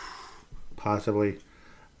 Possibly.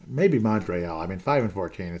 Maybe Montreal. I mean,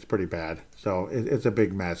 5-14. It's pretty bad. So it's a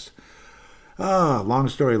big mess. Long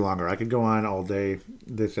story longer. I could go on all day.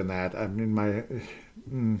 This and that. I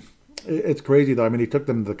mean, it's crazy though. I mean, he took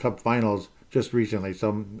them to the Cup Finals just recently,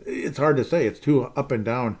 so it's hard to say. It's too up and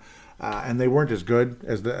down, and they weren't as good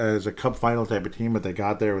as a Cup Final type of team, but they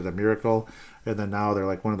got there. It was a miracle, and then now they're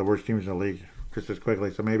like one of the worst teams in the league just as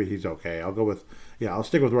quickly. So maybe he's okay. I'll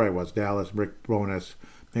stick with where I was. Dallas, Rick Bowness.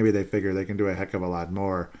 Maybe they figure they can do a heck of a lot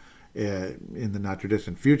more in the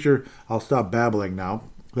not-too-distant future. I'll stop babbling now.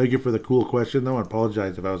 Thank you for the cool question, though. I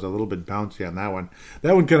apologize if I was a little bit bouncy on that one.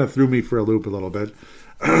 That one kind of threw me for a loop a little bit.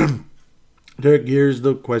 Derek, here's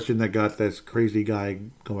the question that got this crazy guy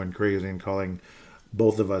going crazy and calling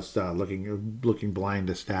both of us looking blind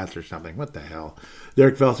to stats or something. What the hell?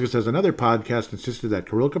 Derek Felska says, another podcast insisted that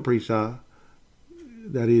Kirill Kaprizov,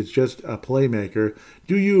 that he is just a playmaker.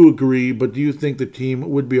 Do you agree, but do you think the team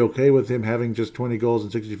would be okay with him having just 20 goals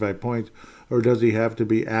and 65 points, or does he have to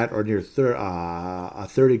be at or near a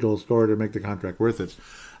 30-goal scorer to make the contract worth it?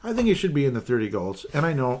 I think he should be in the 30 goals. And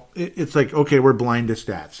I know it's like, okay, we're blind to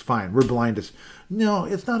stats. Fine, we're blind to... No,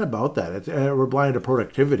 it's not about that. We're blind to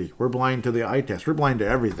productivity. We're blind to the eye test. We're blind to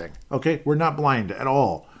everything. Okay? We're not blind at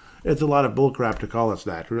all. It's a lot of bullcrap to call us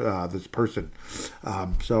that, this person.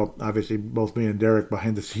 So, obviously, both me and Derek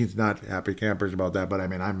behind the scenes not happy campers about that. But, I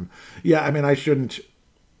mean, I shouldn't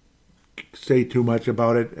say too much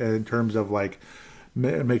about it in terms of, like,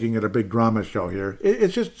 making it a big drama show here.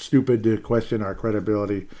 It's just stupid to question our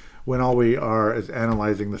credibility when all we are is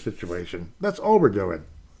analyzing the situation. That's all we're doing.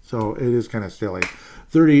 So, it is kind of silly.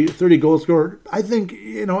 30 goal scorer, I think,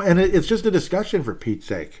 and it's just a discussion for Pete's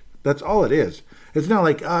sake. That's all it is. It's not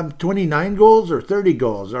like 29 goals or 30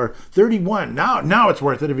 goals or 31. Now it's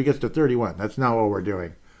worth it if he gets to 31. That's not what we're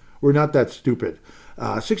doing. We're not that stupid.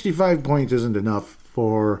 65 points isn't enough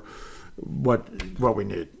for what we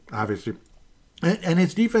need, obviously. And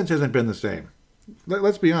his defense hasn't been the same.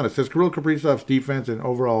 Let's be honest. Has Kirill Kaprizov's defense and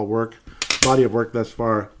overall body of work thus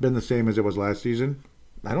far been the same as it was last season?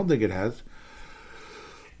 I don't think it has.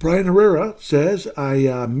 Brian Herrera says,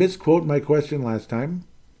 I misquote my question last time.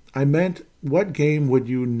 I meant, what game would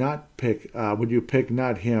you not pick? Would you pick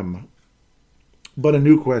not him? But a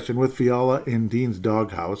new question, with Fiala in Dean's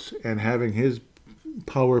doghouse and having his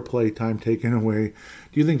power play time taken away,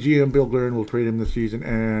 do you think GM Bill Guerin will trade him this season?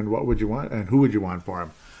 And what would you want? And who would you want for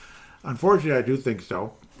him? Unfortunately, I do think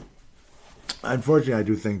so. Unfortunately, I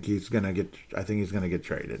do think he's going to get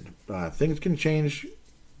traded. Things can change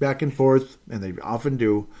back and forth, and they often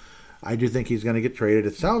do. I do think he's going to get traded.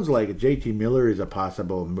 It sounds like JT Miller is a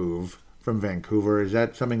possible move from Vancouver. Is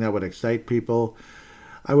that something that would excite people?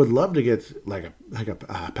 I would love to get like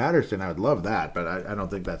a Patterson. I would love that, but I don't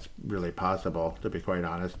think that's really possible, to be quite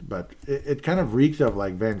honest. But it kind of reeks of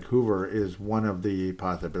like Vancouver is one of the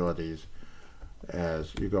possibilities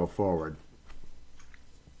as you go forward.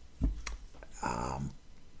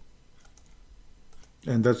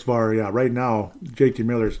 And thus far, right now, JT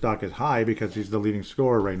Miller's stock is high because he's the leading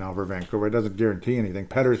scorer right now for Vancouver. It doesn't guarantee anything.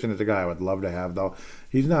 Pedersen is a guy I would love to have, though.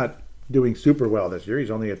 He's not doing super well this year. He's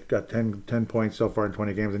only got 10 points so far in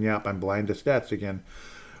 20 games. And, I'm blind to stats again.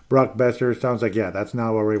 Brock Besser sounds like, that's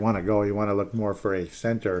not where we want to go. You want to look more for a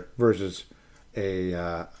center versus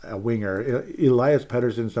a winger. Elias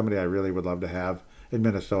Pettersson, somebody I really would love to have in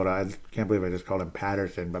Minnesota. I can't believe I just called him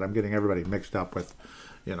Patterson, but I'm getting everybody mixed up with,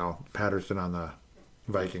 Patterson on the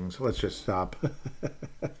Vikings. Let's just stop.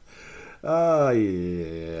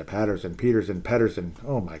 Peterson.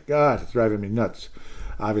 Oh my God, it's driving me nuts.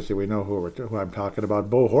 Obviously, we know who I'm talking about.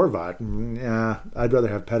 Bo Horvat. I'd rather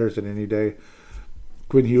have Pettersson any day.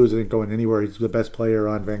 Quinn Hughes isn't going anywhere. He's the best player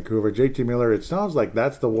on Vancouver. JT Miller, it sounds like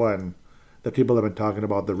that's the one that people have been talking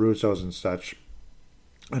about, the Russos and such.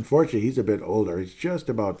 Unfortunately, he's a bit older. He's just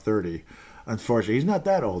about 30. Unfortunately, he's not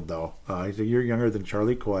that old, though. He's a year younger than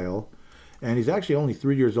Charlie Coyle. And he's actually only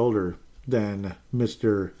 3 years older than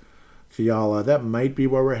Mr. Fiala. That might be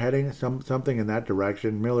where we're heading, something in that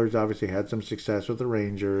direction. Miller's obviously had some success with the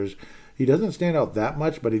Rangers. He doesn't stand out that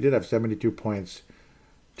much, but he did have 72 points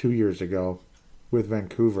 2 years ago with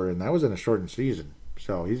Vancouver, and that was in a shortened season.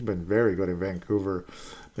 So he's been very good in Vancouver.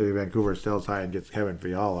 Maybe Vancouver sells high and gets Kevin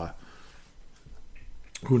Fiala.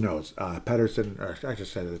 Who knows? Pedersen, I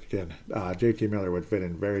just said it again. JT Miller would fit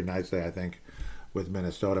in very nicely, I think, with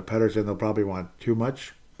Minnesota. Pedersen, they'll probably want too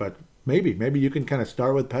much, but maybe you can kind of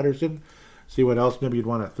start with Pedersen, see what else maybe you'd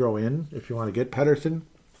want to throw in if you want to get Pedersen.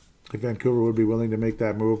 if Vancouver would be willing to make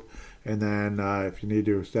that move. And then if you need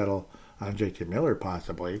to settle on JT Miller,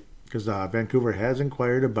 possibly, because Vancouver has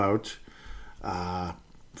inquired about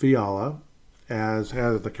Fiala, as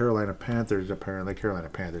has the Carolina Panthers, apparently. Carolina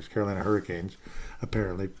Hurricanes,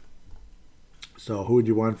 apparently. So who would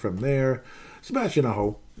you want from there? Sebastian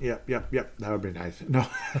Aho. Yep. That would be nice. No,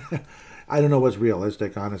 I don't know what's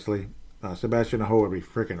realistic, honestly. Sebastian Aho would be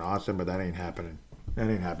freaking awesome, but that ain't happening.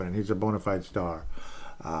 He's a bona fide star.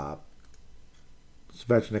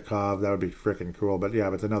 Svechnikov, that would be freaking cool. But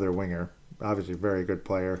yeah, it's another winger. Obviously, very good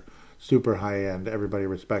player. Super high end. Everybody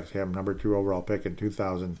respects him. Number 2 overall pick in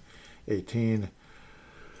 2018.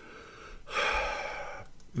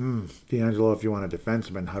 D'Angelo, if you want a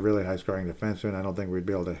defenseman, a really high scoring defenseman, I don't think we'd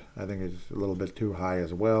be able to. I think he's a little bit too high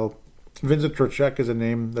as well. Vincent Trocheck is a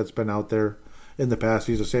name that's been out there in the past.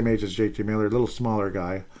 He's the same age as JT Miller, a little smaller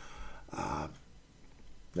guy.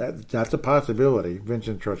 That's a possibility.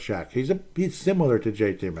 Vincent Trocheck. He's similar to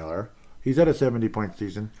JT Miller. He's at a 70-point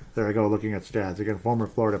season. There I go, looking at stats. Again, former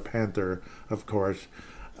Florida Panther, of course.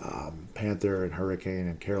 Panther and Hurricane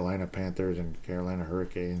and Carolina Panthers and Carolina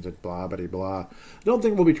Hurricanes and blah, blah, blah. I don't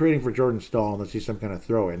think we'll be trading for Jordan Staal unless he's some kind of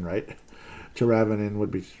throw-in, right? Teravainen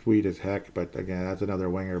would be sweet as heck, but again, that's another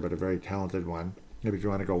winger, but a very talented one. Maybe if you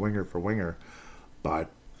want to go winger for winger. But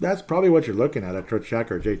that's probably what you're looking at Trocheck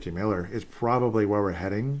or JT Miller is probably where we're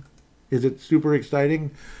heading. Is it super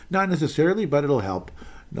exciting? Not necessarily, but it'll help.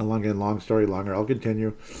 No longer, long story longer. I'll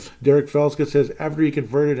continue. Derek Felska says, after he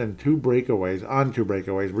converted on two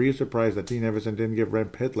breakaways, were you surprised that Dean Evason didn't give Rem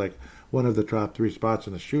Pitlick one of the top 3 spots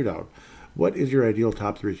in the shootout? What is your ideal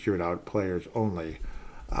top 3 shootout players only?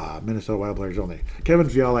 Minnesota Wild players only. Kevin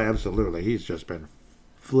Fiala, absolutely. He's just been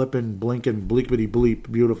flipping, blinking, bleepity bleep,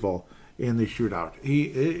 beautiful in the shootout.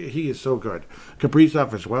 He is so good.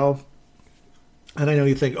 Kaprizov as well. And I know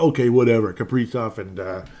you think, okay, whatever, Kaprizov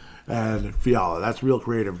and Fiala. That's real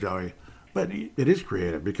creative, Joey. But it is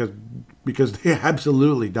creative because they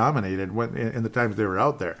absolutely dominated in the times they were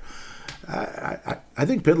out there. I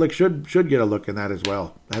think Pitlick should get a look in that as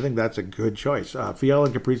well. I think that's a good choice. Fiala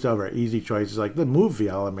and Kaprizov are easy choices. Like the move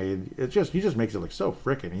Fiala made, he just makes it look so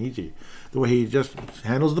freaking easy. The way he just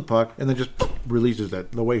handles the puck and then just releases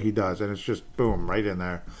it the way he does, and it's just boom right in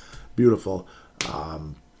there, beautiful.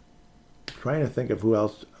 Trying to think of who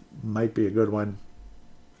else might be a good one.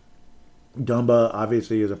 Dumba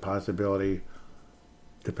obviously is a possibility,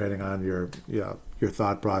 depending on your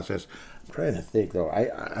thought process. I'm trying to think though.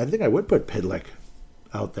 I think I would put Pitlick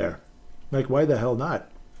out there. Like, why the hell not?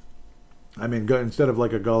 I mean, instead of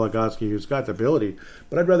like a Goligoski who's got the ability,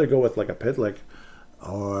 but I'd rather go with like a Pitlick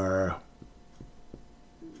or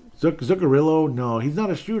Zuccarello. No, he's not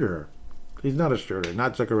a shooter. Not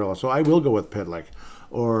Zuccarello. So I will go with Pitlick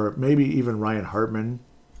or maybe even Ryan Hartman.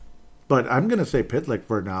 But I'm going to say Pitlick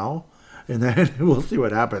for now. And then we'll see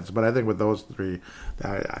what happens. But I think with those 3,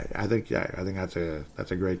 I think that's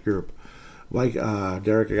a great group. Like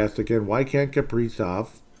Derek asked again, why can't the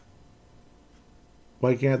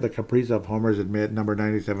Kaprizov homers admit number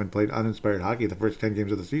 97 played uninspired hockey the first 10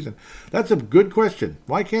 games of the season? That's a good question.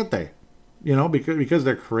 Why can't they? Because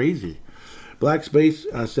they're crazy. Black Space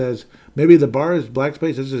says maybe the bar is Black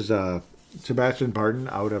Space. This is Sebastian Barton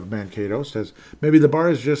out of Mankato says, maybe the bar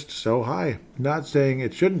is just so high. Not saying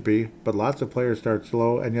it shouldn't be, but lots of players start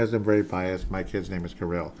slow, and yes, I'm very biased. My kid's name is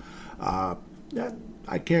Kirill. I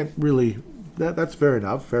can't really, that's fair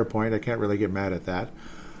enough, fair point. I can't really get mad at that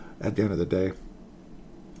at the end of the day.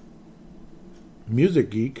 Music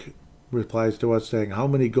Geek replies to us saying, how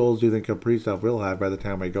many goals do you think Kaprizov will have by the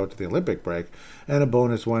time we go to the Olympic break? And a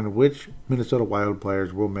bonus one, which Minnesota Wild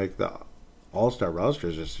players will make the All-Star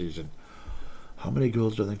rosters this season? How many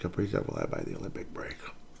goals do I think Kaprizov will have by the Olympic break?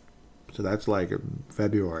 So that's like in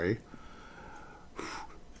February.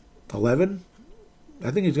 11? I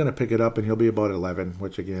think he's going to pick it up and he'll be about 11,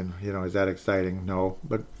 which again, is that exciting? No.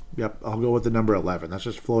 But, yep, I'll go with the number 11. That's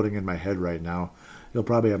just floating in my head right now. He'll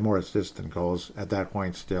probably have more assists than goals at that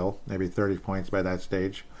point still. Maybe 30 points by that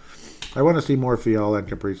stage. I want to see more Fiala and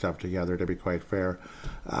Kaprizov together, to be quite fair.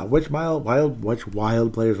 Which wild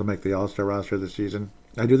players will make the All-Star roster this season?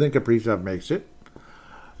 I do think Kaprizov makes it.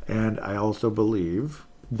 And I also believe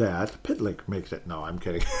that Pitlick makes it. No, I'm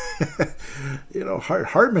kidding.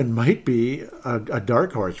 Hartman might be a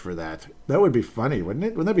dark horse for that. That would be funny, wouldn't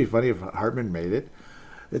it? Wouldn't that be funny if Hartman made it?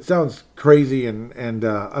 It sounds crazy and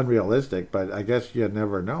unrealistic, but I guess you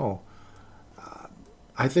never know.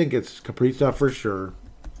 I think it's Kaprizov for sure.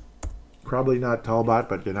 Probably not Talbot,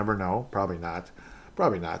 but you never know. Probably not.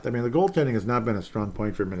 I mean, the goaltending has not been a strong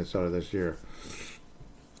point for Minnesota this year.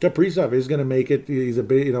 Kaprizov is going to make it. He's a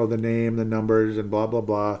bit, the name, the numbers, and blah, blah,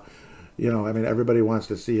 blah. I mean, everybody wants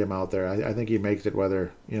to see him out there. I think he makes it,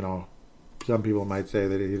 whether, some people might say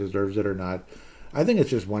that he deserves it or not. I think it's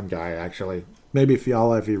just one guy, actually. Maybe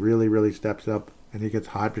Fiala, if he really, really steps up and he gets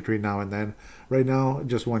hot between now and then. Right now,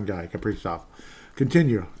 just one guy, Kaprizov.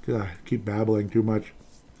 Continue. Keep babbling too much.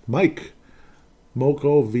 Mike,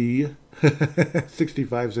 Moko V,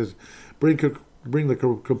 65 says, bring the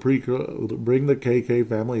KK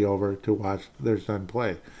family over to watch their son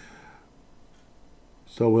play.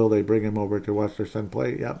 So will they bring him over to watch their son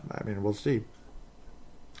play? Yep. I mean, we'll see.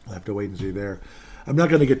 I'll have to wait and see there. I'm not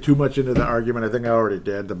going to get too much into the argument. I think I already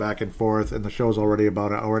did. The back and forth, and the show's already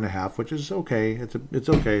about an hour and a half, which is okay. It's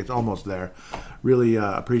okay. It's almost there. Really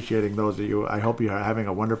appreciating those of you. I hope you are having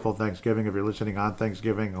a wonderful Thanksgiving if you're listening on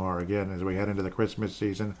Thanksgiving, or again, as we head into the Christmas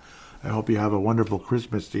season. I hope you have a wonderful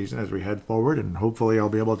Christmas season as we head forward, and hopefully I'll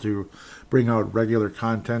be able to bring out regular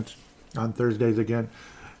content on Thursdays again.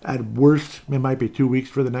 At worst, it might be 2 weeks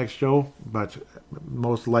for the next show, but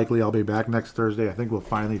most likely I'll be back next Thursday. I think we'll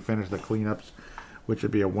finally finish the cleanups, which would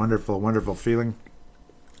be a wonderful, wonderful feeling.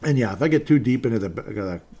 And yeah, if I get too deep into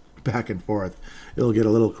the back and forth, it'll get a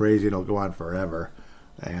little crazy and it'll go on forever.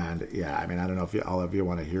 And yeah, I mean, I don't know if all of you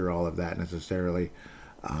want to hear all of that necessarily.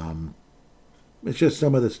 It's just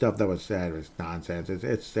some of the stuff that was said was nonsense.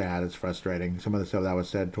 It's sad. It's frustrating. Some of the stuff that was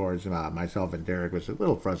said towards myself and Derek was a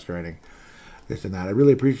little frustrating. This and that. I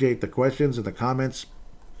really appreciate the questions and the comments.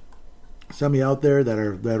 Some of you out there that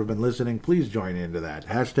have been listening, please join into that.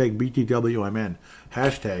 Hashtag BTWMN.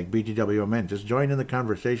 Hashtag BTWMN. Just join in the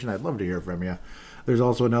conversation. I'd love to hear from you. There's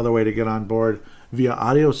also another way to get on board via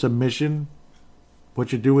audio submission.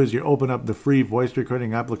 What you do is you open up the free voice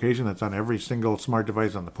recording application that's on every single smart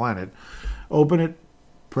device on the planet. Open it,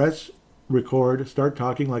 press record, start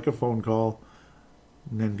talking like a phone call,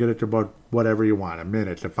 and then get it to about whatever you want, a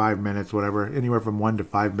minute to 5 minutes, whatever, anywhere from 1 to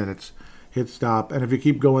 5 minutes. Hit stop. And if you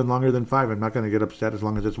keep going longer than 5, I'm not going to get upset as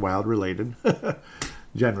long as it's wild related,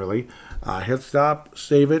 generally. Hit stop,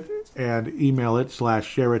 save it, and email it /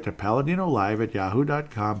 share it to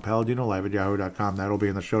PaladinoLive@yahoo.com, PaladinoLive@yahoo.com. That'll be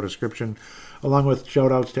in the show description, along with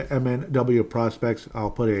shout outs to MNW Prospects. I'll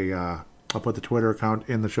put the Twitter account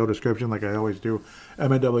in the show description like I always do.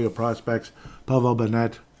 MNW Prospects, Pavel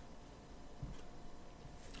Bennett,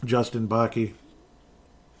 Justin Bakke,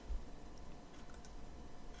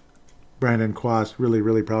 Brandon Quast, really,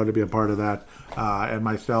 really proud to be a part of that, and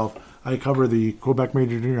myself. I cover the Quebec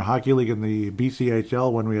Major Junior Hockey League and the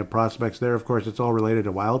BCHL when we have prospects there. Of course, it's all related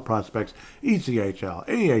to wild prospects, ECHL,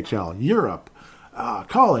 AHL, Europe,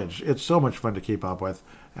 college. It's so much fun to keep up with,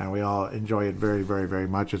 and we all enjoy it very, very, very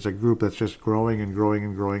much. It's a group that's just growing and growing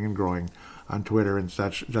and growing and growing on Twitter and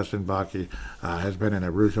such. Justin Bakke has been in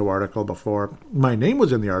a Russo article before. My name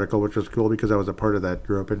was in the article, which was cool because I was a part of that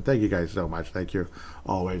group, and thank you guys so much. Thank you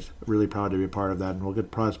always. Really proud to be a part of that, and we'll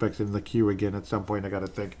get prospects in the queue again at some point. I got to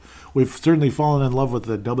think. We've certainly fallen in love with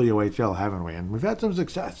the WHL, haven't we? And we've had some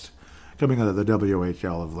success coming out of the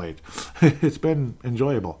WHL of late. It's been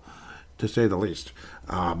enjoyable, to say the least.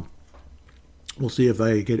 We'll see if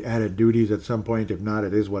I get added duties at some point. If not,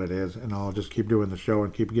 it is what it is, and I'll just keep doing the show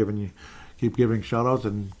and keep giving shout outs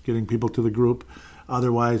and getting people to the group.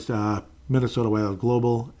 Otherwise, Minnesota Wild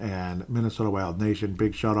Global and Minnesota Wild Nation,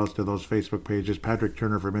 big shout outs to those Facebook pages. Patrick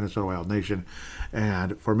Turner for Minnesota Wild Nation,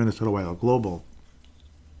 and for Minnesota Wild Global,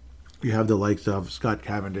 you have the likes of Scott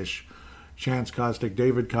Cavendish, Chance Kostick,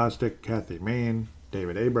 David Kostick, Kathy Main,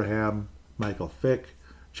 David Abraham, Michael Fick,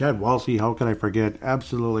 Chad Walsey. How could I forget?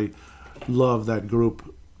 Absolutely love that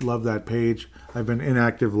group. Love that page. I've been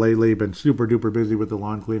inactive lately, been super duper busy with the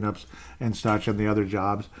lawn cleanups and such and the other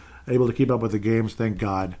jobs. Able to keep up with the games, thank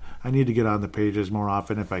God. I need to get on the pages more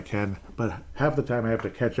often if I can, but half the time I have to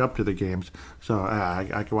catch up to the games. So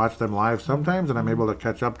I can watch them live sometimes, and I'm able to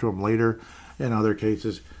catch up to them later in other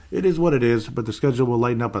cases. It is what it is, but the schedule will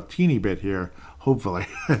lighten up a teeny bit here, hopefully,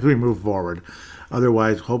 as we move forward.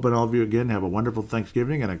 Otherwise, hoping all of you again have a wonderful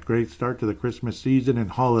Thanksgiving and a great start to the Christmas season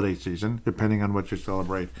and holiday season, depending on what you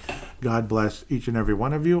celebrate. God bless each and every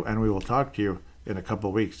one of you, and we will talk to you in a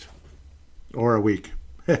couple weeks. Or a week.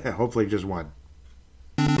 Hopefully just one.